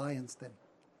into the lion's den.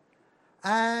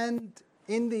 And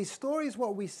in these stories,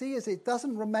 what we see is it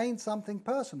doesn't remain something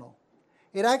personal.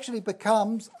 It actually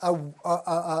becomes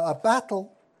a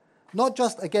battle, not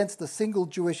just against a single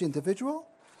Jewish individual,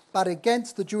 but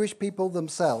against the Jewish people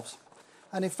themselves.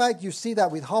 And in fact, you see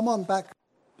that with Haman back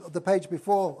the page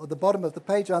before, at the bottom of the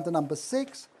page under number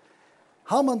 6.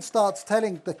 Haman starts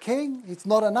telling the king it's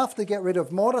not enough to get rid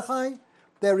of Mordechai.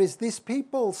 There is this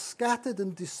people scattered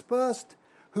and dispersed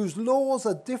whose laws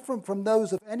are different from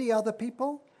those of any other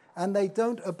people, and they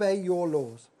don't obey your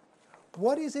laws.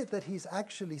 What is it that he's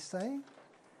actually saying?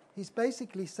 He's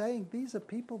basically saying these are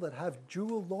people that have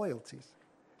dual loyalties.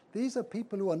 These are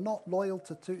people who are not loyal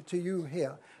to you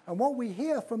here. And what we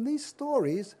hear from these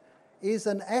stories is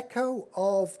an echo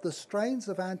of the strains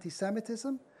of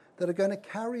anti-Semitism that are going to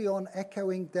carry on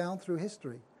echoing down through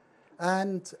history.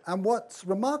 And what's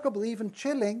remarkable, even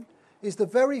chilling, is the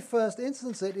very first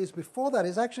instance it is before that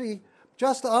is actually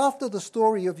just after the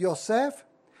story of Yosef.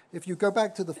 If you go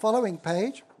back to the following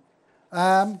page,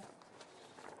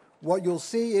 what you'll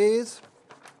see is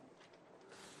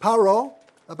Paro,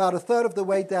 about a third of the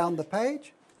way down the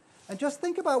page. And just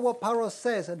think about what Paro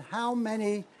says and how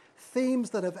many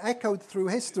themes that have echoed through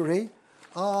history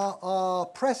are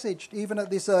presaged even at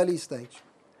this early stage.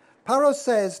 Paro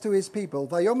says to his people,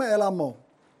 Vayomer el amo,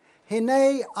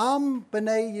 Hinei am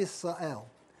b'nei Yisrael.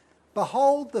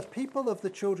 Behold the people of the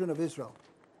children of Israel.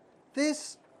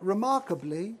 This,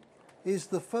 remarkably, is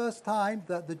the first time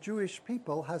that the Jewish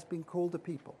people has been called a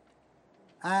people.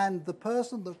 And the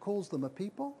person that calls them a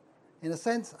people, in a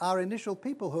sense, our initial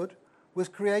peoplehood, was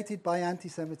created by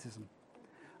anti-Semitism.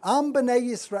 Am b'nei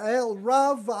Yisrael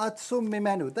rav atzum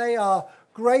mimenu. They are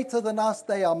greater than us.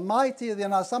 They are mightier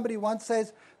than us. Somebody once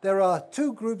says there are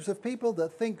 2 groups of people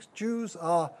that think Jews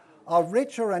are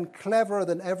richer and cleverer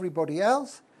than everybody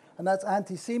else, and that's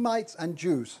anti-Semites and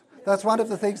Jews. That's one of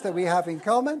the things that we have in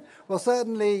common. Well,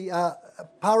 certainly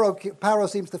Paro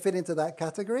seems to fit into that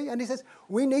category, and he says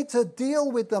we need to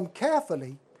deal with them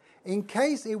carefully in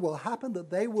case it will happen that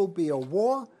they will be a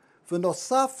war.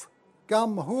 V'nosaf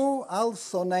gam hu al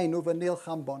sonenu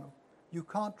v'nilcham bonu. You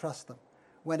can't trust them.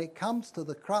 When it comes to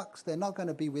the crux, they're not going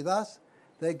to be with us.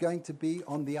 They're going to be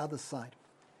on the other side.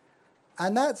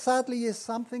 And that, sadly, is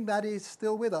something that is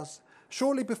still with us.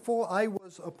 Shortly before I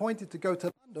was appointed to go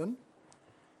to London,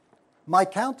 my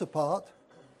counterpart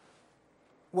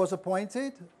was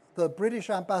appointed the British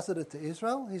ambassador to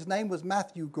Israel. His name was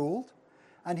Matthew Gould,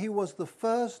 and he was the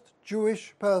first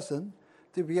Jewish person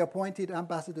to be appointed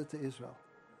ambassador to Israel.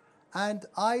 And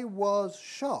I was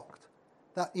shocked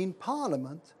that in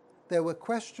Parliament there were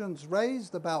questions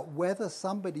raised about whether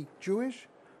somebody Jewish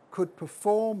could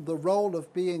perform the role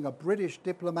of being a British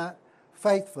diplomat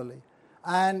faithfully.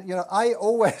 And,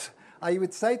 I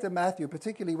would say to Matthew,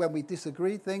 particularly when we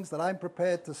disagree things, that I'm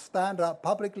prepared to stand up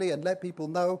publicly and let people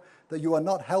know that you are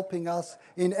not helping us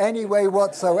in any way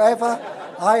whatsoever.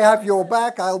 I have your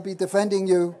back. I'll be defending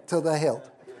you to the hilt.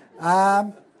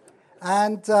 And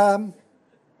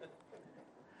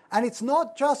it's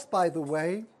not just, by the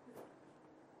way,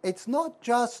 it's not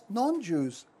just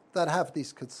non-Jews that have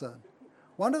this concern.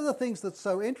 One of the things that's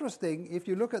so interesting, if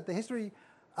you look at the history,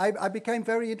 I became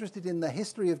very interested in the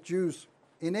history of Jews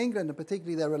in England, and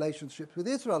particularly their relationships with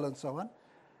Israel and so on.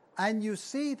 And you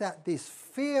see that this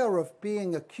fear of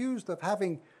being accused of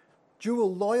having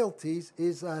dual loyalties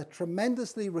is a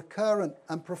tremendously recurrent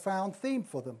and profound theme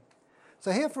for them.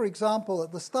 So here, for example,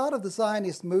 at the start of the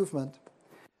Zionist movement,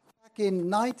 back in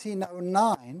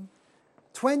 1909,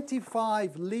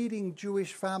 25 leading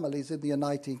Jewish families in the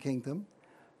United Kingdom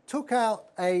took out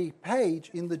a page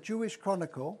in the Jewish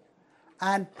Chronicle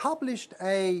and published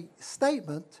a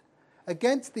statement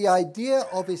against the idea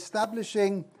of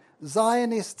establishing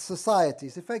Zionist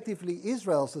societies, effectively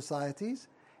Israel societies,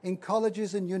 in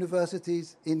colleges and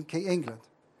universities in England.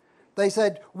 They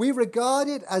said, we regard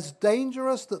it as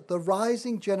dangerous that the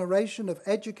rising generation of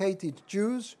educated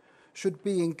Jews should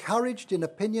be encouraged in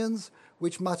opinions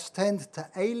which must tend to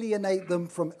alienate them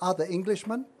from other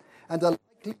Englishmen and are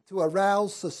likely to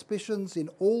arouse suspicions in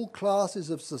all classes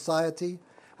of society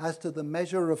as to the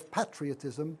measure of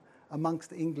patriotism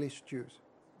amongst English Jews.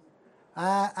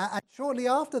 And shortly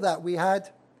after that, we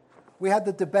had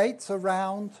the debates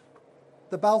around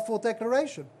the Balfour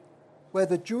Declaration, where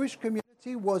the Jewish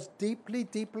community was deeply,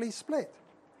 deeply split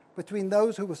between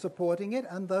those who were supporting it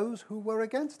and those who were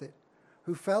against it.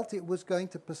 who felt it was going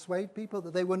to persuade people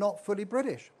that they were not fully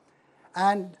British.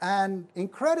 And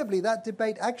incredibly, that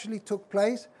debate actually took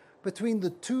place between the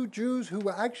two Jews who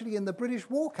were actually in the British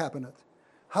War Cabinet.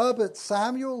 Herbert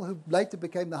Samuel, who later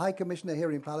became the High Commissioner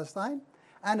here in Palestine,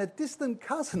 and a distant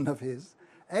cousin of his,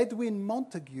 Edwin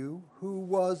Montagu, who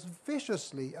was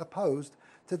viciously opposed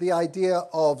to the idea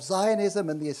of Zionism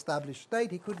and the established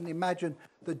state. He couldn't imagine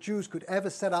that Jews could ever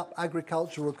set up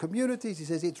agricultural communities. He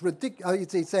says it's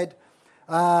ridiculous. He said,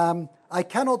 I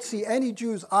cannot see any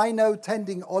Jews I know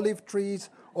tending olive trees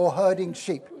or herding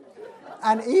sheep.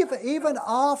 And even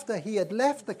after he had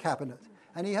left the cabinet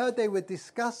and he heard they were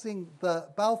discussing the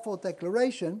Balfour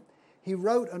Declaration, he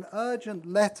wrote an urgent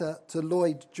letter to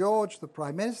Lloyd George, the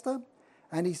Prime Minister,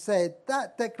 and he said,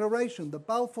 that declaration, the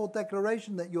Balfour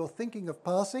Declaration that you're thinking of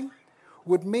passing,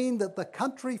 would mean that the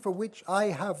country for which I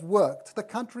have worked, the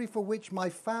country for which my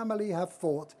family have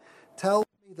fought, tells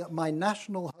me that my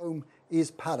national home is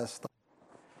Palestine.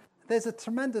 There's a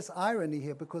tremendous irony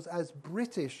here because as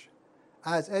British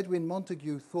as Edwin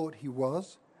Montagu thought he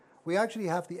was, we actually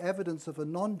have the evidence of a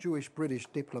non-Jewish British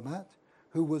diplomat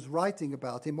who was writing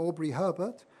about him, Aubrey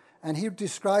Herbert, and he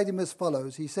described him as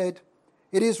follows. He said,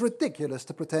 "It is ridiculous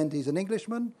to pretend he's an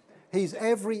Englishman. He's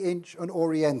every inch an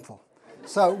Oriental."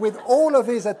 So with all of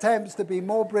his attempts to be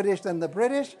more British than the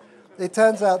British, it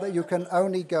turns out that you can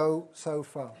only go so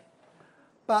far.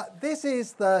 But this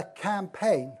is the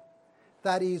campaign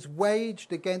that is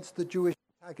waged against the Jewish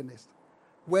protagonist,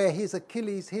 where his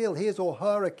Achilles heel, his or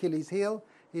her Achilles heel,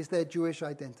 is their Jewish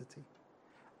identity.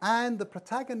 And the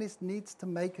protagonist needs to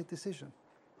make a decision.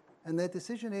 And their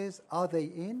decision is, are they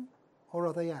in or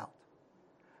are they out?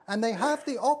 And they have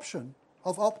the option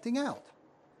of opting out.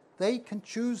 They can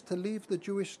choose to leave the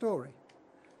Jewish story.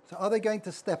 So are they going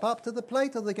to step up to the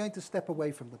plate or are they going to step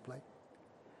away from the plate?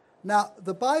 Now,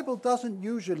 the Bible doesn't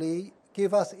usually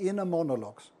give us inner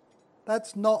monologues.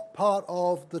 That's not part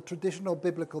of the traditional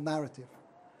biblical narrative.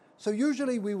 So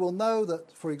usually we will know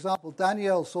that, for example,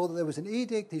 Daniel saw that there was an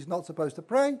edict, he's not supposed to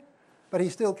pray, but he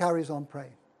still carries on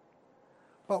praying.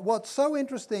 But what's so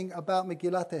interesting about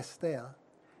Megillat Esther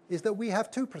is that we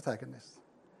have two protagonists,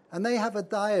 and they have a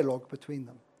dialogue between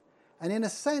them. And in a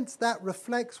sense, that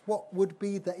reflects what would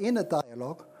be the inner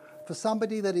dialogue for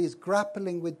somebody that is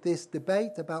grappling with this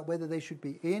debate about whether they should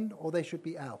be in or they should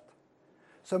be out.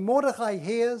 So Mordechai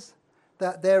hears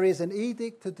that there is an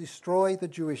edict to destroy the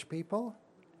Jewish people,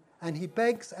 and he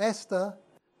begs Esther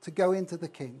to go into the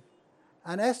king.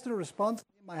 And Esther responds to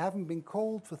him, I haven't been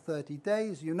called for 30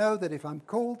 days. You know that if I'm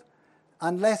called,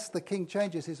 unless the king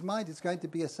changes his mind, it's going to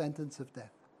be a sentence of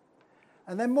death.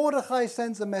 And then Mordechai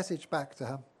sends a message back to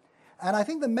her. And I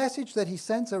think the message that he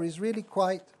sends her is really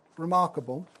quite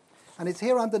remarkable. And it's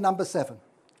here under number 7.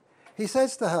 He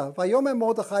says to her, Vayomer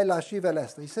Mordechai lashiv el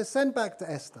Esther. He says, send back to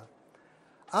Esther.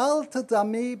 Al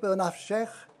tadami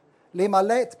b'nafshech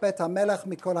limalet bet hamelech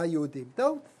mikol haYehudim.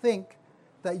 Don't think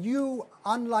that you,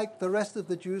 unlike the rest of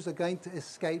the Jews, are going to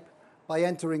escape by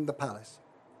entering the palace.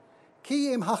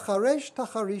 Ki im hacharesh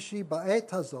tacharishi ba'et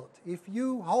hazot. If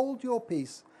you hold your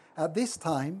peace at this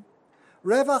time,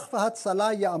 revach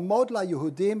v'hatzala ya'amod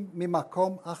laYehudim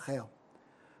mimakom acher.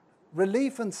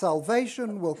 Relief and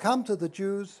salvation will come to the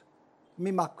Jews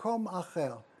mimakom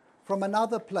acher, from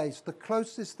another place, the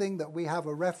closest thing that we have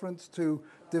a reference to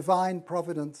divine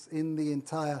providence in the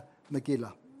entire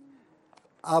Megillah.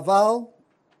 Aval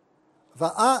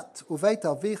va'at uveit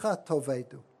avicha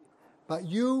tovedu. But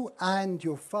you and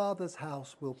your father's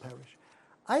house will perish.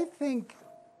 I think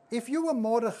if you were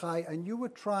Mordechai and you were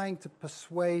trying to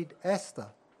persuade Esther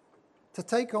to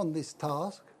take on this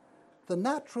task, the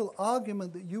natural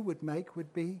argument that you would make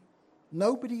would be,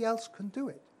 nobody else can do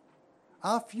it.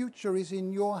 Our future is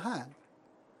in your hand.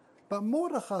 But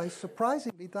Mordechai,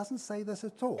 surprisingly, doesn't say this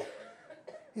at all.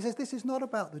 He says, this is not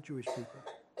about the Jewish people.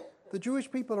 The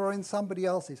Jewish people are in somebody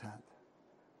else's hand.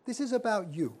 This is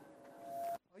about you.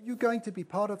 Are you going to be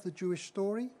part of the Jewish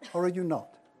story, or are you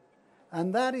not?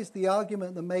 And that is the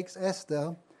argument that makes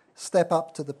Esther step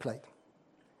up to the plate.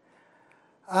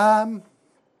 I'd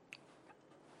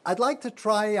like to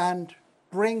try and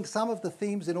bring some of the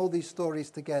themes in all these stories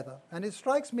together. And it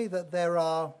strikes me that there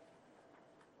are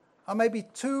maybe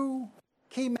two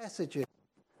key messages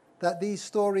that these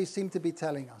stories seem to be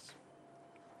telling us.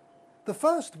 The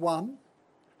first one,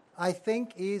 I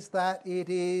think, is that it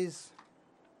is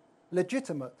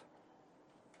legitimate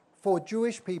for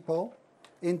Jewish people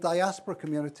in diaspora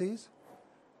communities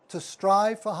to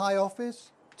strive for high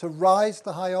office, to rise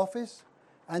to high office,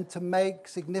 and to make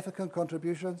significant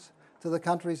contributions to the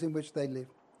countries in which they live.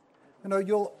 You know,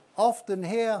 you'll often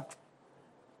hear,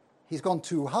 he's gone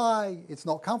too high, it's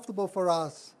not comfortable for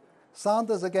us,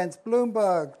 Sanders against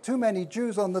Bloomberg, too many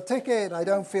Jews on the ticket, I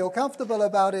don't feel comfortable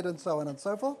about it, and so on and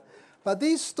so forth. But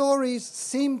these stories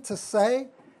seem to say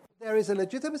there is a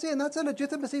legitimacy, and that's a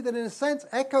legitimacy that in a sense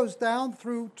echoes down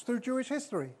through Jewish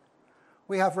history.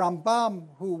 We have Rambam,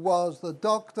 who was the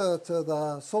doctor to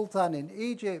the Sultan in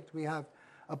Egypt. We have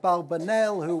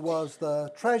Abarbanel, who was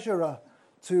the treasurer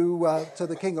to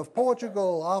the King of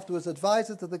Portugal, afterwards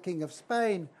advisor to the King of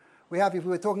Spain. We have, if we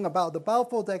were talking about the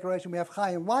Balfour Declaration, we have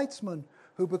Chaim Weizmann,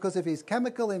 who because of his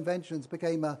chemical inventions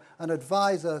became an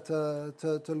advisor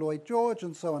to Lloyd George,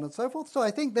 and so on and so forth. So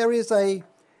I think there is a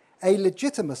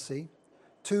legitimacy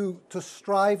to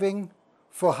striving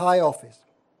for high office.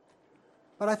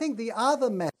 But I think the other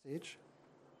message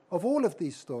of all of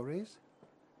these stories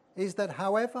is that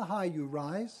however high you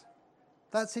rise,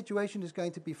 that situation is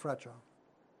going to be fragile.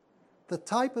 The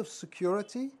type of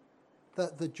security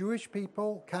that the Jewish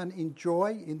people can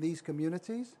enjoy in these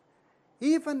communities,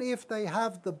 even if they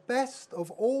have the best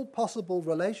of all possible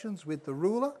relations with the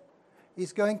ruler,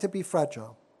 is going to be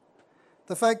fragile.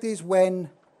 The fact is, when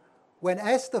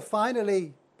Esther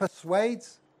finally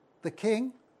persuades the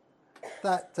king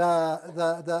that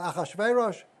the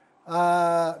Ahasuerus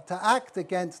to act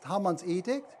against Haman's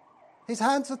edict, his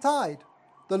hands are tied.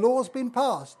 The law's been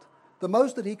passed. The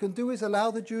most that he can do is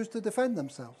allow the Jews to defend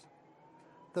themselves.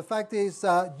 The fact is,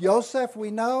 Yosef, we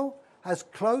know, as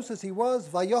close as he was,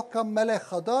 Vayokam Melech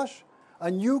Chadash, a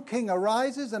new king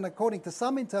arises, and according to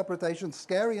some interpretations,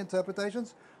 scary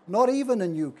interpretations, not even a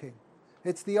new king.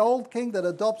 It's the old king that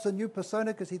adopts a new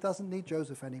persona because he doesn't need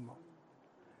Joseph anymore.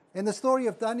 In the story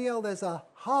of Daniel, there's a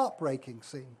heartbreaking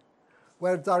scene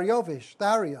where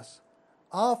Darius,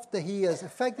 after he has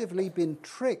effectively been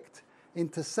tricked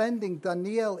into sending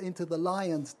Daniel into the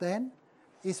lion's den,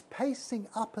 is pacing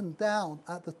up and down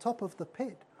at the top of the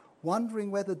pit,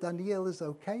 wondering whether Daniel is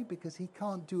okay because he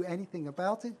can't do anything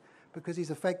about it, because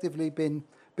he's effectively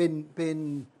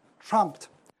been trumped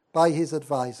by his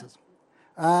advisors.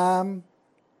 And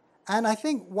I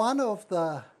think one of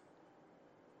the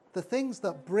things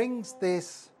that brings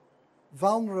this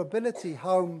vulnerability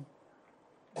home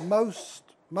most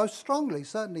strongly,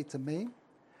 certainly to me,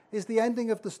 is the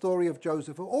ending of the story of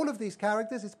Joseph. Of all of these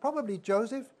characters, it's probably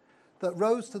Joseph that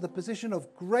rose to the position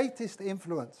of greatest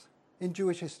influence in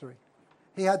Jewish history.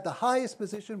 He had the highest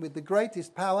position with the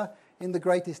greatest power in the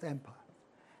greatest empire.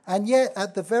 And yet,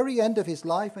 at the very end of his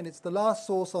life, and it's the last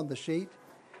source on the sheet,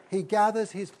 he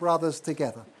gathers his brothers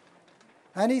together.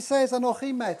 And he says,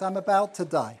 Anochi met, I'm about to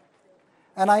die.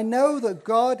 And I know that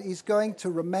God is going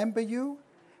to remember you,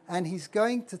 and he's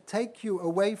going to take you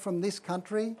away from this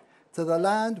country to the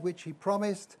land which he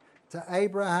promised to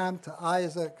Abraham, to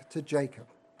Isaac, to Jacob.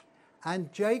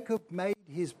 And Jacob made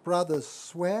his brothers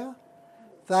swear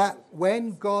that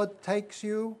when God takes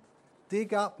you,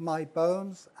 dig up my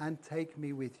bones and take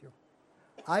me with you.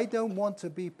 I don't want to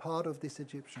be part of this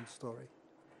Egyptian story.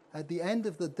 At the end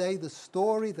of the day, the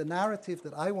story, the narrative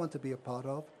that I want to be a part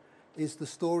of is the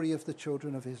story of the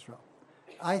children of Israel.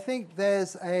 I think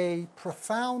there's a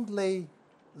profoundly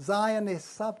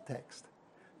Zionist subtext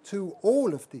to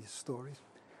all of these stories.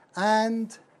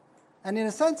 And in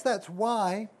a sense, that's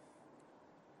why,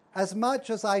 as much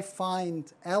as I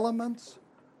find elements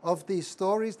of these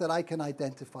stories that I can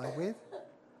identify with,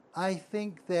 I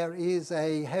think there is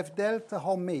a hevdel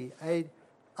tahomi, an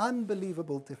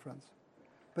unbelievable difference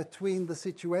between the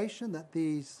situation that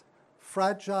these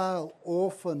fragile,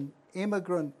 orphan,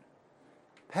 immigrant,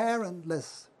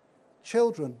 parentless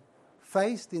children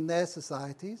faced in their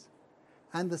societies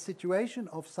and the situation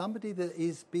of somebody that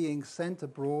is being sent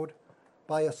abroad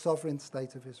by a sovereign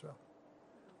state of Israel.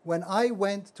 When I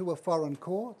went to a foreign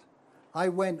court, I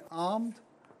went armed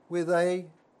with an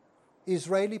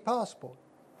Israeli passport.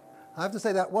 I have to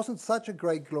say that wasn't such a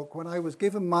great look. When I was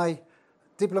given my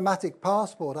diplomatic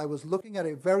passport, I was looking at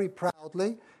it very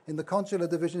proudly in the consular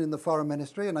division in the foreign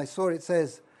ministry, and I saw it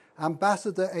says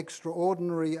Ambassador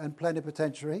Extraordinary and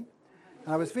Plenipotentiary.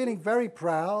 And I was feeling very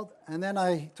proud, and then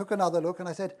I took another look and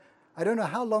I said, I don't know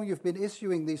how long you've been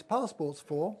issuing these passports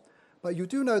for, but you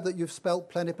do know that you've spelt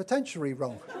plenipotentiary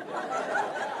wrong.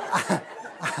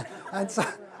 and so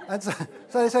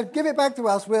they said, give it back to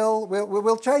us,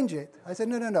 we'll change it. I said,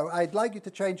 no, I'd like you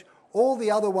to change all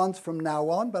the other ones from now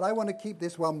on, but I want to keep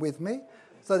this one with me,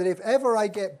 so that if ever I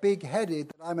get big-headed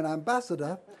that I'm an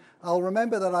ambassador, I'll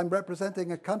remember that I'm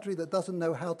representing a country that doesn't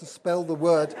know how to spell the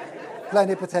word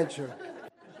plenipotentiary.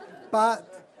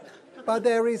 But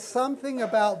there is something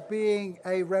about being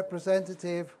a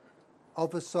representative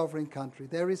of a sovereign country.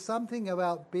 There is something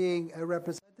about being a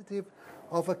representative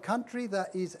of a country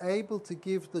that is able to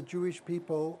give the Jewish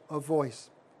people a voice.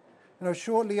 You know,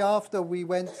 shortly after we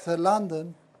went to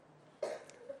London,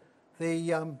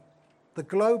 the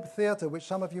Globe Theatre, which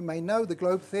some of you may know. The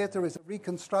Globe Theatre is a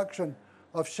reconstruction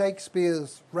of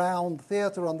Shakespeare's Round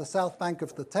Theatre on the south bank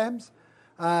of the Thames.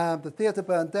 The theatre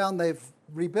burned down, they've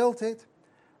rebuilt it,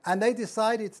 and they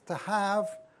decided to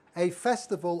have a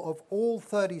festival of all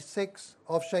 36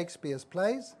 of Shakespeare's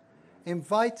plays,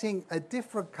 inviting a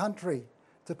different country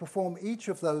to perform each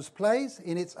of those plays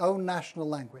in its own national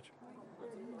language.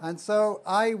 And so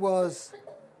I was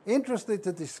interested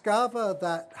to discover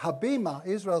that Habima,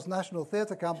 Israel's national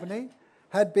theatre company,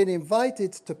 had been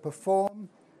invited to perform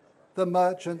The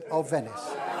Merchant of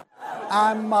Venice.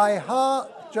 And my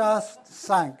heart just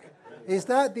sank. Is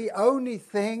that the only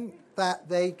thing that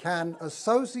they can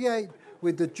associate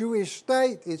with the Jewish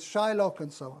state? It's Shylock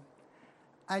and so on.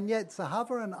 And yet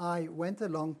Zahava and I went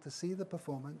along to see the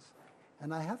performance,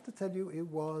 and I have to tell you, it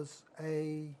was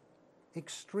an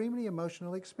extremely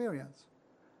emotional experience.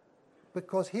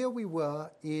 Because here we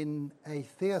were in a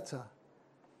theatre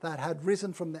that had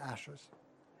risen from the ashes.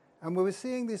 And we were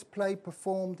seeing this play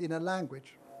performed in a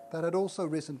language that had also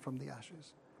risen from the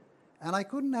ashes. And I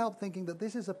couldn't help thinking that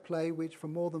this is a play which for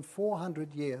more than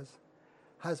 400 years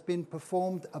has been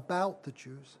performed about the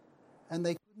Jews, and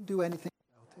they couldn't do anything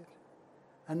about it.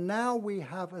 And now we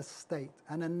have a state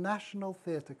and a national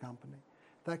theatre company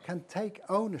that can take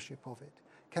ownership of it,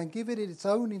 can give it its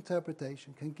own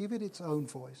interpretation, can give it its own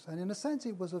voice. And in a sense,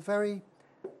 it was a very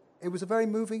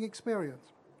moving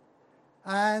experience.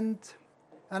 And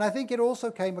I think it also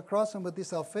came across, and with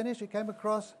this I'll finish, it came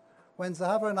across when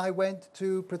Zahava and I went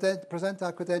to present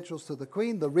our credentials to the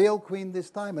Queen, the real Queen this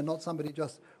time, and not somebody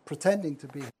just pretending to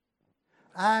be.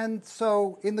 And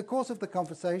so in the course of the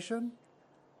conversation,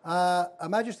 Her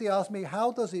Majesty asked me,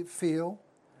 how does it feel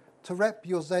to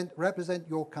represent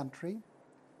your country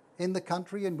in the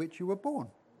country in which you were born?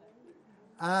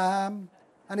 And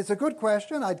it's a good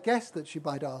question. I'd guessed that she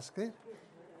might ask it.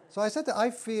 So I said that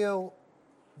I feel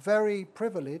very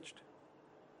privileged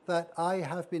that I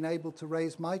have been able to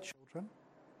raise my children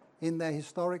in their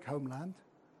historic homeland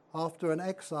after an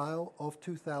exile of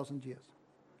 2,000 years.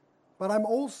 But I'm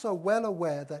also well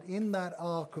aware that in that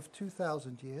arc of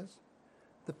 2,000 years,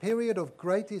 the period of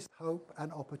greatest hope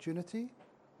and opportunity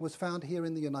was found here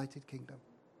in the United Kingdom.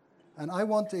 And I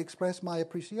want to express my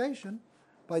appreciation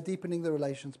by deepening the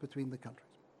relations between the countries.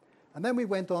 And then we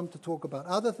went on to talk about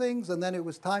other things, and then it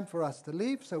was time for us to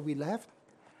leave, so we left.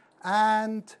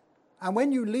 And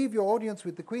when you leave your audience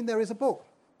with the Queen, there is a book,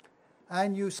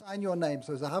 and you sign your name.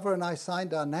 So Zahava and I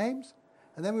signed our names,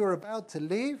 and then we were about to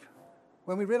leave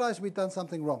when we realized we'd done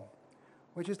something wrong,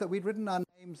 which is that we'd written our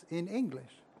names in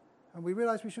English. And we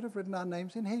realized we should have written our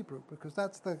names in Hebrew, because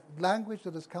that's the language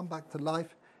that has come back to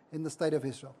life in the state of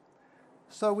Israel.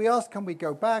 So we asked, can we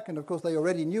go back? And of course, they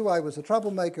already knew I was a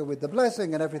troublemaker with the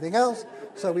blessing and everything else.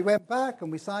 So we went back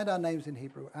and we signed our names in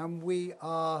Hebrew. And we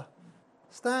are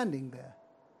standing there,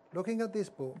 looking at this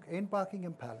book in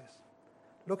Buckingham Palace,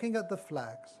 looking at the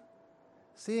flags,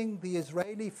 seeing the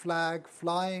Israeli flag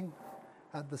flying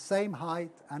at the same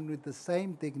height and with the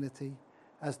same dignity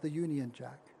as the Union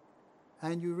Jack.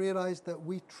 And you realize that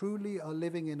we truly are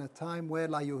living in a time where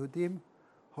La Yehudim,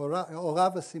 Hora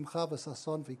v'simcha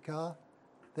v'sason v'ikar,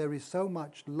 there is so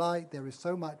much light, there is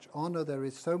so much honor, there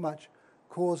is so much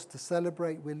cause to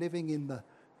celebrate. We're living in the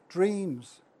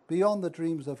dreams, beyond the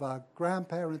dreams of our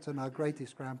grandparents and our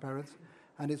greatest grandparents,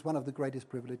 and it's one of the greatest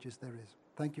privileges there is.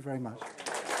 Thank you very much.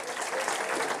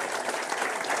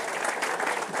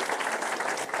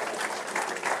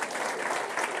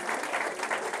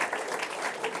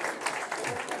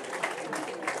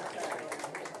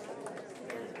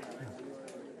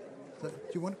 So,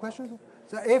 do you want questions?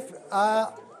 So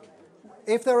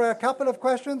if there are a couple of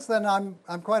questions, then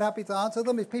I'm quite happy to answer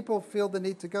them. If people feel the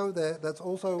need to go there, that's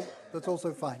also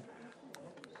fine.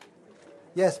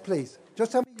 Yes, please.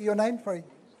 Just tell me your name. Sorry.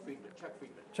 Chuck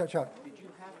Friedman. Chuck. Did you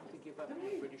have to give up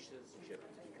your British citizenship to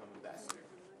become ambassador?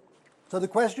 So the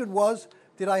question was,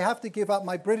 did I have to give up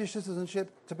my British citizenship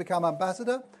to become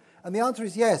ambassador? And the answer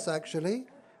is yes, actually.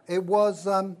 It was,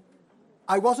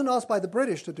 I wasn't asked by the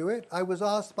British to do it. I was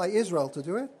asked by Israel to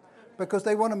do it, because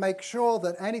they want to make sure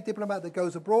that any diplomat that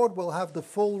goes abroad will have the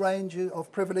full range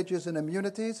of privileges and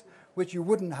immunities, which you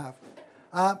wouldn't have.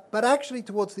 But actually, at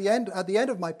the end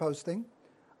of my posting,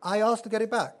 I asked to get it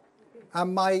back.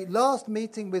 And my last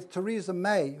meeting with Theresa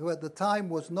May, who at the time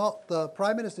was not the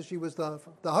Prime Minister, she was the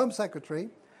Home Secretary,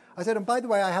 I said, and by the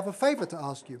way, I have a favor to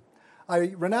ask you.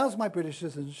 I renounced my British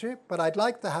citizenship, but I'd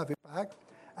like to have it back,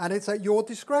 and it's at your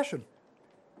discretion.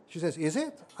 She says, is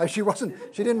it? She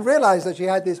didn't realize that she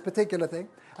had this particular thing.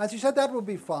 And she said that would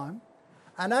be fine.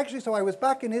 And actually, so I was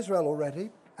back in Israel already,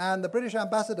 and the British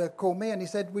ambassador called me and he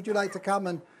said, would you like to come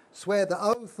and swear the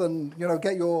oath and,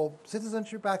 get your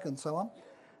citizenship back and so on?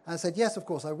 And I said, yes, of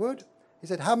course I would. He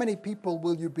said, how many people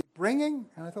will you be bringing?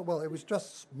 And I thought, well, it was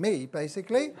just me,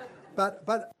 basically.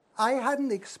 But I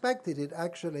hadn't expected it,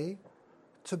 actually,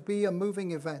 to be a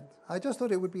moving event. I just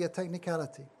thought it would be a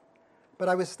technicality. But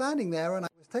I was standing there and I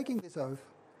was taking this oath,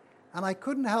 and I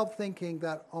couldn't help thinking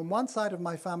that on one side of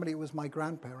my family it was my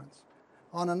grandparents.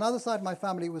 On another side of my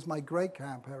family it was my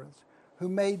great-grandparents who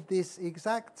made this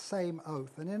exact same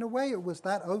oath. And in a way it was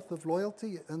that oath of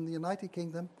loyalty in the United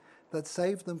Kingdom that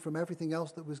saved them from everything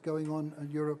else that was going on in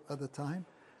Europe at the time.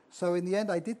 So in the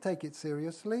end I did take it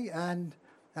seriously, and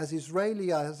as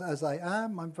Israeli as I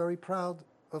am, I'm very proud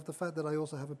of the fact that I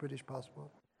also have a British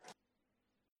passport.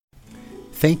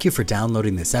 Thank you for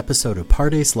downloading this episode of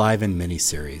Pardes Live in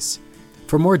Miniseries.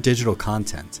 For more digital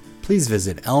content, please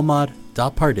visit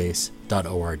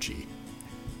elmad.pardes.org.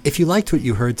 If you liked what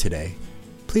you heard today,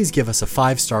 please give us a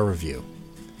 5-star review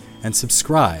and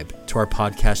subscribe to our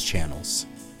podcast channels.